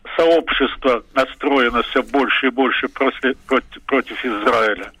сообщество настроено все больше и больше против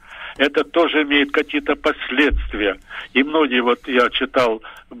Израиля. это тоже имеет какие-то последствия. И многие, вот я читал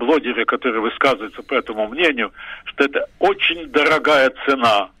блогеры, которые высказываются по этому мнению, что это очень дорогая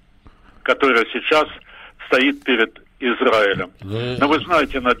цена, которая сейчас стоит перед Израилем. Но вы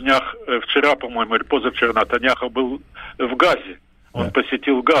знаете, на днях, вчера, по-моему, или позавчера, Нетаньяху был в Газе. Он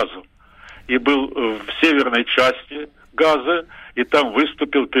посетил Газу. И был в северной части Газы, и там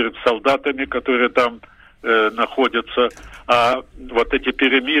выступил перед солдатами, которые там находятся. А вот эти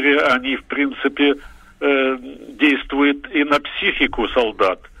перемирия, они, в принципе, действуют и на психику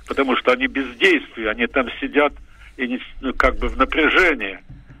солдат, потому что они бездействия, они там сидят и как бы в напряжении.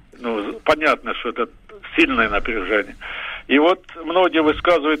 Ну, понятно, что это сильное напряжение. И вот многие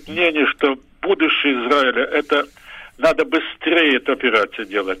высказывают мнение, что будущее Израиля, это надо быстрее эту операцию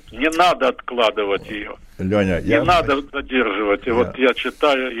делать. Не надо откладывать ее. Леня, не надо задерживать. И вот я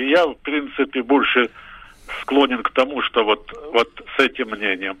читаю, и я, в принципе, больше склонен к тому, что вот с этим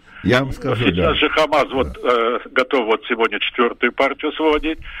мнением. Я вам скажу, сейчас же Хамас готов вот сегодня 4-ю партию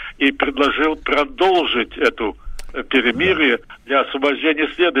освободить и предложил продолжить эту перемирие для освобождения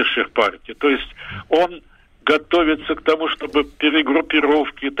следующих партий. То есть он готовится к тому, чтобы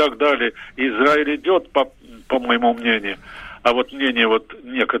перегруппировки и так далее. Израиль идет, по моему мнению, а вот мнение вот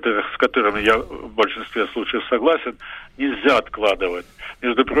некоторых, с которыми я в большинстве случаев согласен, нельзя откладывать.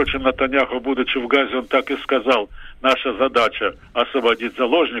 Между прочим, Нетаньяху, будучи в Газе, он так и сказал: наша задача освободить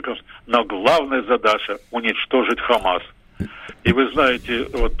заложников, но главная задача уничтожить Хамас. И вы знаете,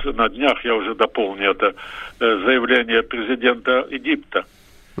 вот на днях я уже дополню это заявление президента Египта,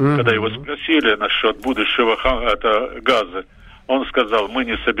 когда его спросили насчет будущего Газы, он сказал: мы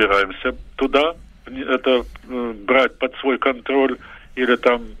не собираемся туда это брать под свой контроль или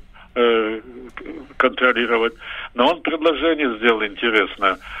там контролировать. Но он предложение сделал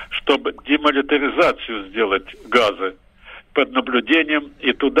интересное, чтобы демилитаризацию сделать Газы под наблюдением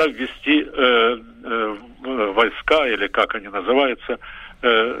и туда ввести войска, или как они называются,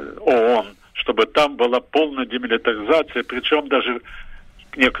 ООН, чтобы там была полная демилитаризация, причем даже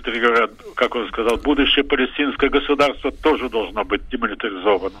некоторые говорят, как он сказал, будущее палестинское государство тоже должно быть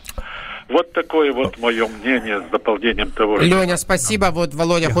демилитаризовано. Вот такое вот мое мнение с дополнением того. Леня, спасибо. Вот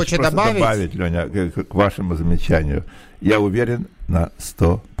Володя хочет добавить. Леня, к вашему замечанию. Я уверен на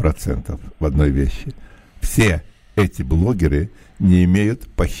 100% в одной вещи. Все эти блогеры не имеют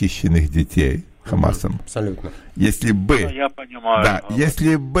похищенных детей Хамасом. Абсолютно. Если бы, я понимаю. Да,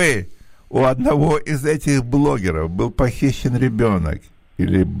 если бы у одного из этих блогеров был похищен ребенок,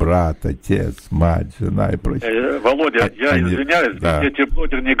 или брат, отец, мать, жена и прочее. Володя, я извиняюсь, да. Эти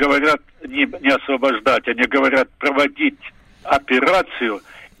блогеры не говорят не освобождать, они говорят проводить операцию,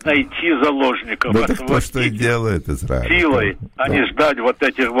 найти заложников. Ну так то, что и делает Израиль. Силой, а не ждать вот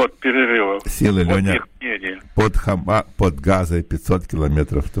этих вот перерывов. Силы, вот Леня, под Газой 500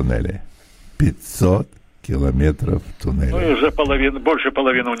 километров туннелей. 500 километров туннеля. Ну и уже больше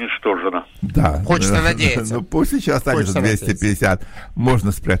половины уничтожено. Да. Хочется надеяться. Ну пусть еще останется 250.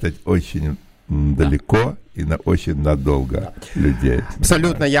 Можно спрятать очень далеко и очень надолго людей.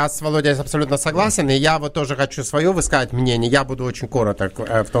 Абсолютно. Я с Володей абсолютно согласен. И я вот тоже хочу свое высказать мнение. Я буду очень короток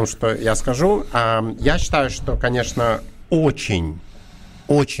в том, что я скажу. Я считаю, что, конечно, очень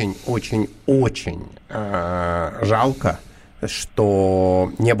жалко,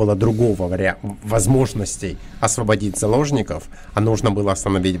 что не было другого возможностей освободить заложников, а нужно было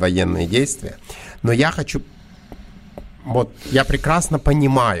остановить военные действия. Но я хочу... Вот я прекрасно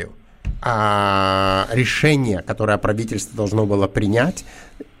понимаю решение, которое правительство должно было принять,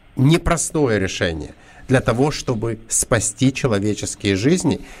 непростое решение для того, чтобы спасти человеческие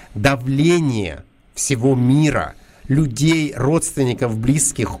жизни, давление всего мира, людей, родственников,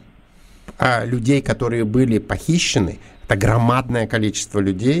 близких, людей, которые были похищены. Это громадное количество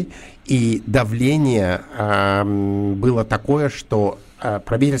людей, и давление было такое, что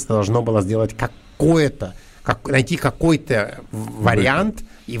правительство должно было сделать найти какой-то вариант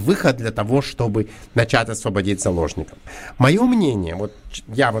и выход для того, чтобы начать освободить заложников. Мое мнение, вот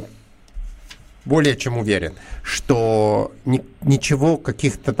я вот более чем уверен, что ничего,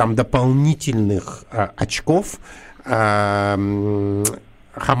 каких-то там дополнительных очков Хамас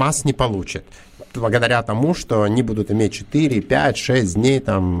не получит. Благодаря тому, что они будут иметь 4, 5, 6 дней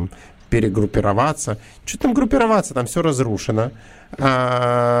там перегруппироваться. Что там группироваться? Там все разрушено.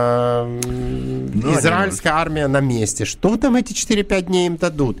 Израильская армия на месте. Что там эти 4-5 дней им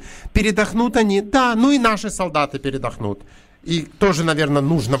дадут? Передохнут они? Да, ну и наши солдаты передохнут. И тоже, наверное,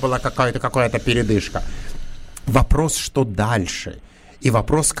 нужна была какая-то передышка. Вопрос, что дальше? И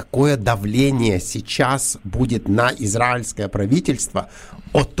вопрос, какое давление сейчас будет на израильское правительство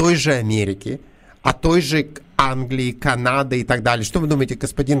от той же Америки, от той же Англии, Канады и так далее. Что вы думаете,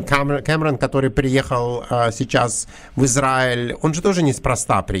 господин Кэмерон, который приехал сейчас в Израиль, он же тоже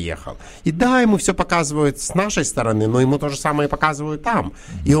неспроста приехал. И да, ему все показывают с нашей стороны, но ему то же самое показывают там.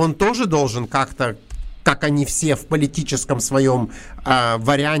 И он тоже должен как-то, как они все в политическом своем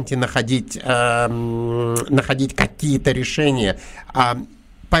варианте находить какие-то решения.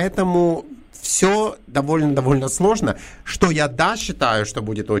 Поэтому все довольно сложно. Что я считаю, что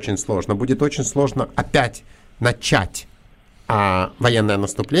будет очень сложно. Будет очень сложно опять начать военное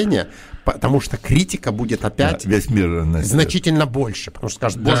наступление, потому что критика будет опять весь мир значительно больше. Потому что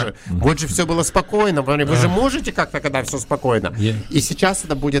скажут, боже, больше все было спокойно. Вы же можете как-то, когда все спокойно. И сейчас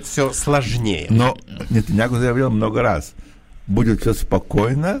это будет все сложнее. Но Нетаньяху заявлял много раз. Будет все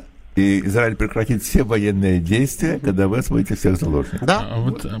спокойно, и Израиль прекратит все военные действия, когда вы освободите всех заложников. Да.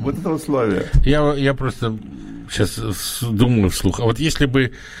 Вот это условие. Я просто сейчас думаю вслух. А вот если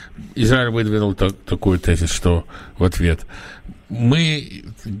бы Израиль выдвинул такой тезис, что в ответ мы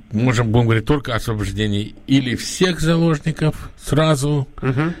будем говорить только о освобождении или всех заложников сразу,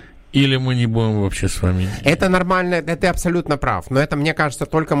 или мы не будем вообще с вами... Это нормально, ты абсолютно прав. Но это, мне кажется,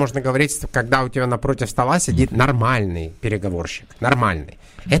 только можно говорить, когда у тебя напротив стола сидит нормальный переговорщик. Нормальный.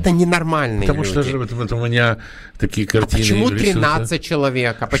 Это ненормальные Потому люди. что же вот у меня такие картины... Почему 13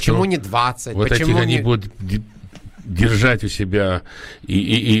 человек? А почему не 20? Вот почему этих они будут держать у себя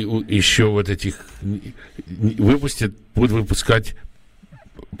и еще вот этих выпустят, будут выпускать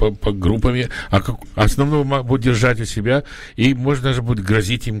по группами, основного будут держать у себя, и можно даже будет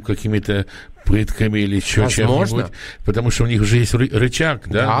грозить им какими-то пытками или еще чем-нибудь, потому что у них уже есть рычаг,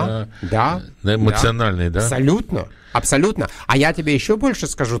 на эмоциональный, да? Абсолютно. А я тебе еще больше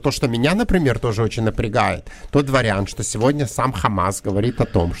скажу, то, что меня, например, тоже очень напрягает, тот вариант, что сегодня сам Хамас говорит о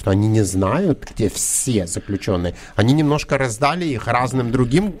том, что они не знают, где все заключенные. Они немножко раздали их разным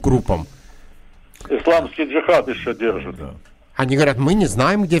другим группам. Исламский джихад еще держит. Они говорят, мы не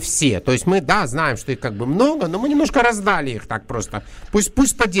знаем, где все. То есть мы, знаем, что их как бы много, но мы немножко раздали их так просто.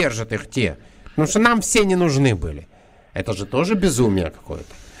 Пусть поддержат их те. Потому что нам все не нужны были. Это же тоже безумие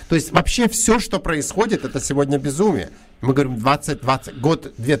какое-то. То есть вообще все, что происходит, это сегодня безумие. Мы говорим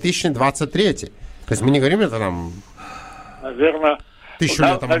год 2023. То есть мы не говорим это там... Наверное,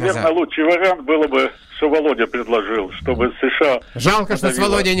 лучший вариант было бы, что Володя предложил, чтобы США... Жалко, что с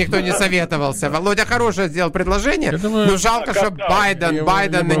Володей никто не советовался. Володя хорошее сделал предложение, но жалко, что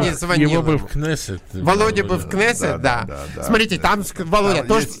Байден не звонил. Его бы в Кнессет. Володя бы в Кнессет, да. Смотрите, там Володя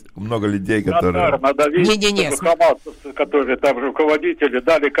тоже... Много людей, которые... чтобы хамасовцы, которые там руководители,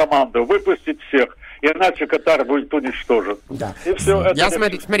 дали команду выпустить всех, иначе Катар будет уничтожен. Да. И все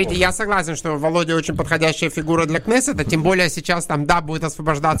смотрите, я согласен, что Володя очень подходящая фигура для Кнессета, тем более сейчас там, будут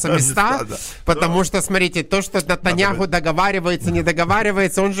освобождаться места, потому что, смотрите, то, что Нетаньяху договаривается, не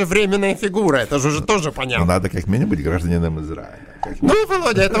договаривается, он же временная фигура, это же уже тоже понятно. Но надо как минимум быть гражданином Израиля.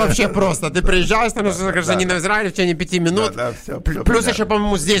 Володя, это вообще просто. Ты приезжаешь, становишься гражданином Израиля в течение 5 минут. Плюс еще,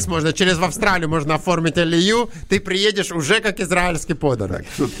 по-моему, здесь можно, через в Австралию можно оформить ЛИЮ, ты приедешь уже как израильский подданный.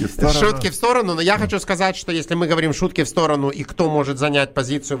 Шутки в сторону, но я хочу сказать, что если мы говорим шутки в сторону и кто может занять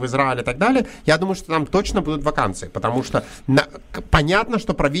позицию в Израиле и так далее, я думаю, что там точно будут вакансии, потому что понятно,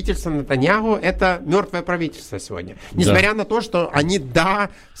 что правительство Нетаньяху это мертвое правительство сегодня. Несмотря на то, что они,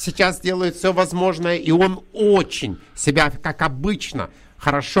 сейчас делают все возможное, и он очень себя, как обычно,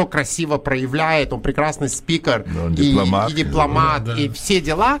 хорошо, красиво проявляет, он прекрасный спикер, и дипломат, и все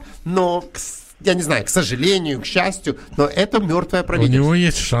дела, но, я не знаю, к сожалению, к счастью, но это мертвое правительство. У него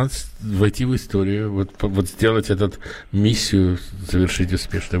есть шанс войти в историю, вот сделать эту миссию, завершить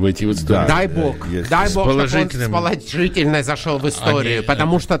успешно, войти в историю. Дай бог, чтобы он с положительной зашел в историю,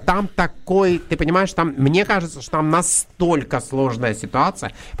 потому что там такой, ты понимаешь, там, мне кажется, что там настолько сложная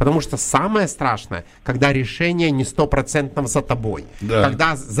ситуация, потому что самое страшное, когда решение не 100% за тобой,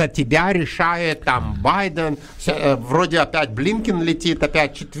 когда за тебя решает там Байден, вроде опять Блинкен летит,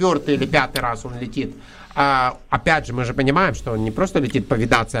 опять 4-й или 5-й раз он летит. Опять же, мы же понимаем, что он не просто летит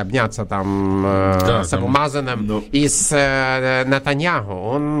повидаться и обняться там с Абу-Мазаном и с Нетаньяху.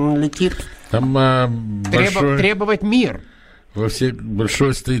 Он летит требовать мир.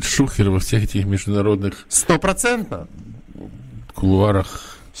 Большой стоит шухер во всех этих международных 100%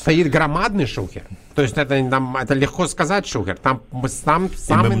 кулуарах. Стоит громадный шухер. То есть это легко сказать шухер. Там мы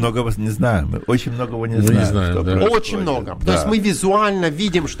многого не знаем. Мы очень многого не знаем. Очень много. То есть мы визуально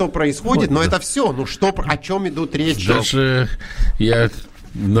видим, что происходит, но это все. О чем идут речь? Даже я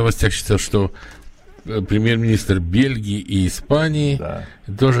в новостях читал, что премьер-министр Бельгии и Испании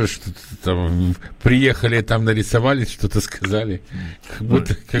тоже что-то там приехали, там нарисовали, что-то сказали.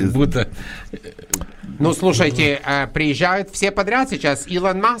 Как будто... Ну, слушайте, приезжают все подряд сейчас.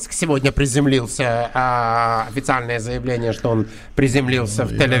 Илон Маск сегодня приземлился. Официальное заявление, что он приземлился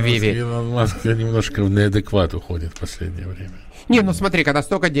в Тель-Авиве. Илон Маск немножко в неадекват уходит в последнее время. Не, ну смотри, когда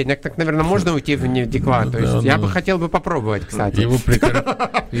столько денег, так, наверное, можно уйти в неадекват. То есть я бы хотел бы попробовать, кстати.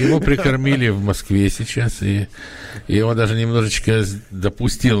 Его прикормили в Москве сейчас, и он даже немножечко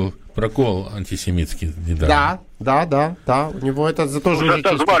допустил прокол антисемитский недавно. Да. У него это тоже... Уже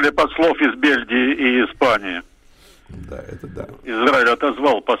отозвали послов из Бельгии и Испании. Да, это да. Израиль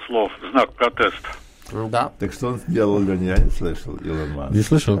отозвал послов в знак протеста. Да. Так что он сделал, Леня, я не слышал, Илон Маск. Не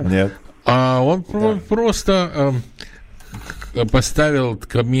слышал? Нет. А он просто поставил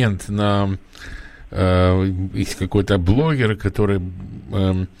коммент на есть какой-то блогер, который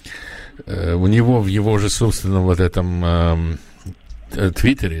у него в его же собственном вот этом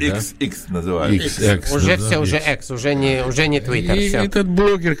Твиттере, X называется. X, уже все, уже X, уже не Твиттер. И этот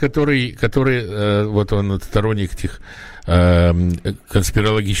блогер, который вот он сторонник этих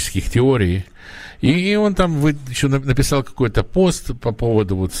конспирологических теорий, и он там еще написал какой-то пост по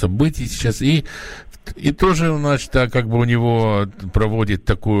поводу вот событий сейчас, и тоже, значит, как бы у него проводит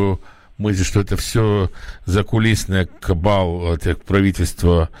такую мысль, что это все закулисная кабал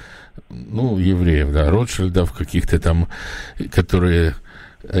правительства, ну, евреев, да, Ротшильдов каких-то там, которые...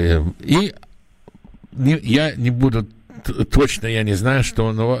 И я не буду... Точно я не знаю,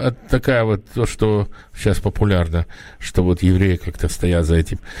 что... Но такая вот то, что сейчас популярно, что вот евреи как-то стоят за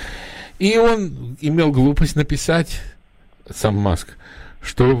этим. И он имел глупость написать, сам Маск,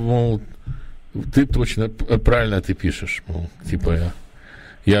 что, мол, ты точно, правильно ты пишешь, мол, типа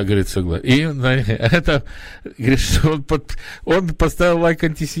я, говорит, согласен. И это, говорит, что он поставил лайк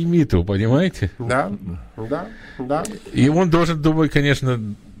антисемиту, понимаете? Да. И он должен думать, конечно,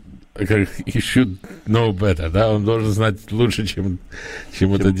 he should know better, да, он должен знать лучше, чем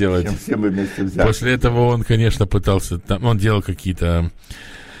это делать. Чем все мы вместе взяли. После этого он, конечно, пытался, он делал какие-то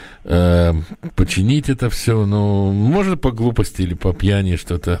починить это все, но может по глупости или по пьяни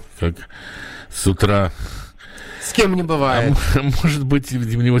что-то, как с утра. С кем не бывает. Может быть, у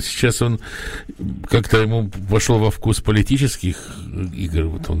него сейчас он как-то ему вошел во вкус политических игр.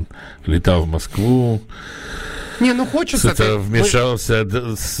 Вот он летал в Москву. Не, ну хочется... Вмешался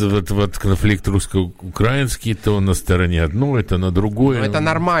в конфликт русско-украинский, то он на стороне одной, то на другой. Но это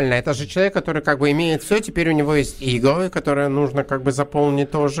нормально. Это же человек, который как бы имеет все, теперь у него есть иго, которое нужно как бы заполнить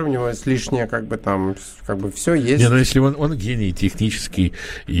тоже, у него есть лишнее как бы там, как бы все есть. Не, ну если он гений технический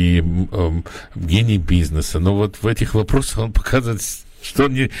и гений бизнеса, но вот в этих вопросах он показывает, что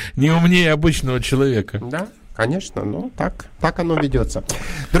он не умнее обычного человека. Да. Конечно, ну так оно ведется.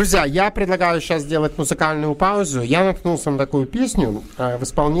 Друзья, я предлагаю сейчас сделать музыкальную паузу. Я наткнулся на такую песню в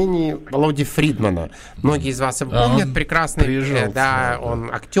исполнении Володи Фридмана. Многие из вас его помнят. Прекрасный, да,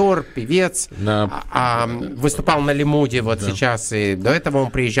 он актер, певец, выступал на Лимуде вот сейчас, и до этого он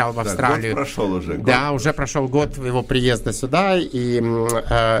приезжал в Австралию. Год прошел уже. Да, уже прошел год его приезда сюда, и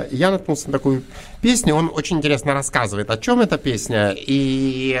я наткнулся на такую песню. Он очень интересно рассказывает, о чем эта песня,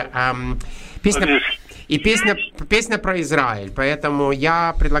 и песня... И песня про Израиль. Поэтому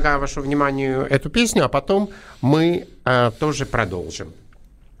я предлагаю вашему вниманию эту песню, а потом мы тоже продолжим.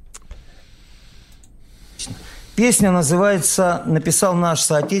 Песня называется, написал наш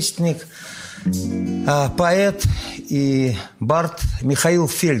соотечественник, поэт и бард Михаил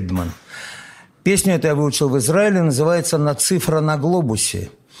Фельдман. Песню эту я выучил в Израиле, называется она «Цифра на глобусе».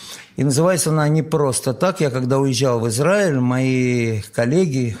 И называется она не просто так. Я когда уезжал в Израиль, мои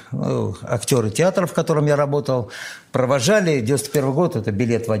коллеги, актеры театра, в котором я работал, провожали 91 год, это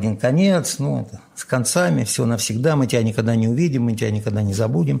билет в один конец, это с концами, все навсегда, мы тебя никогда не увидим, мы тебя никогда не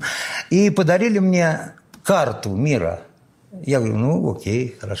забудем. И подарили мне карту мира. Я говорю,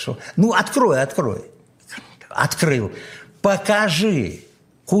 окей, хорошо. Открой. Открыл. Покажи,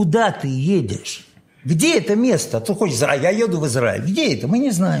 куда ты едешь. Где это место? Ты хочешь Израиль? Я еду в Израиль. Где это? Мы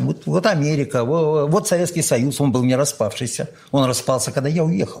не знаем. Вот Америка, вот Советский Союз, он был не распавшийся. Он распался, когда я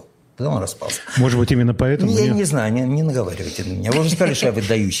уехал. Когда он распался. Может быть, именно поэтому? Я не знаю, не наговаривайте на меня. Вы уже сказали, что я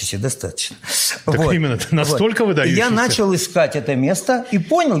выдающийся достаточно. Так именно, ты настолько выдающийся. Я начал искать это место и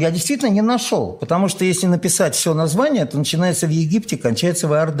понял, я действительно не нашел. Потому что если написать все название, то начинается в Египте, кончается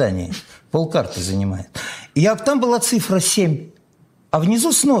в Иордании. Полкарты занимает. И там была цифра 7. А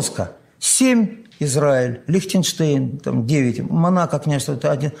внизу сноска. 7 Израиль, Лихтенштейн, 9, Монако, княжество,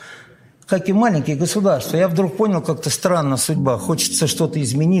 это один. Какие маленькие государства. Я вдруг понял, как-то странно судьба. Хочется что-то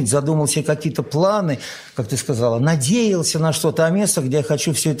изменить, задумал себе какие-то планы, как ты сказала, надеялся на что-то, а место, где я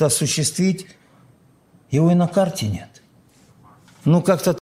хочу все это осуществить, его и на карте нет. Как-то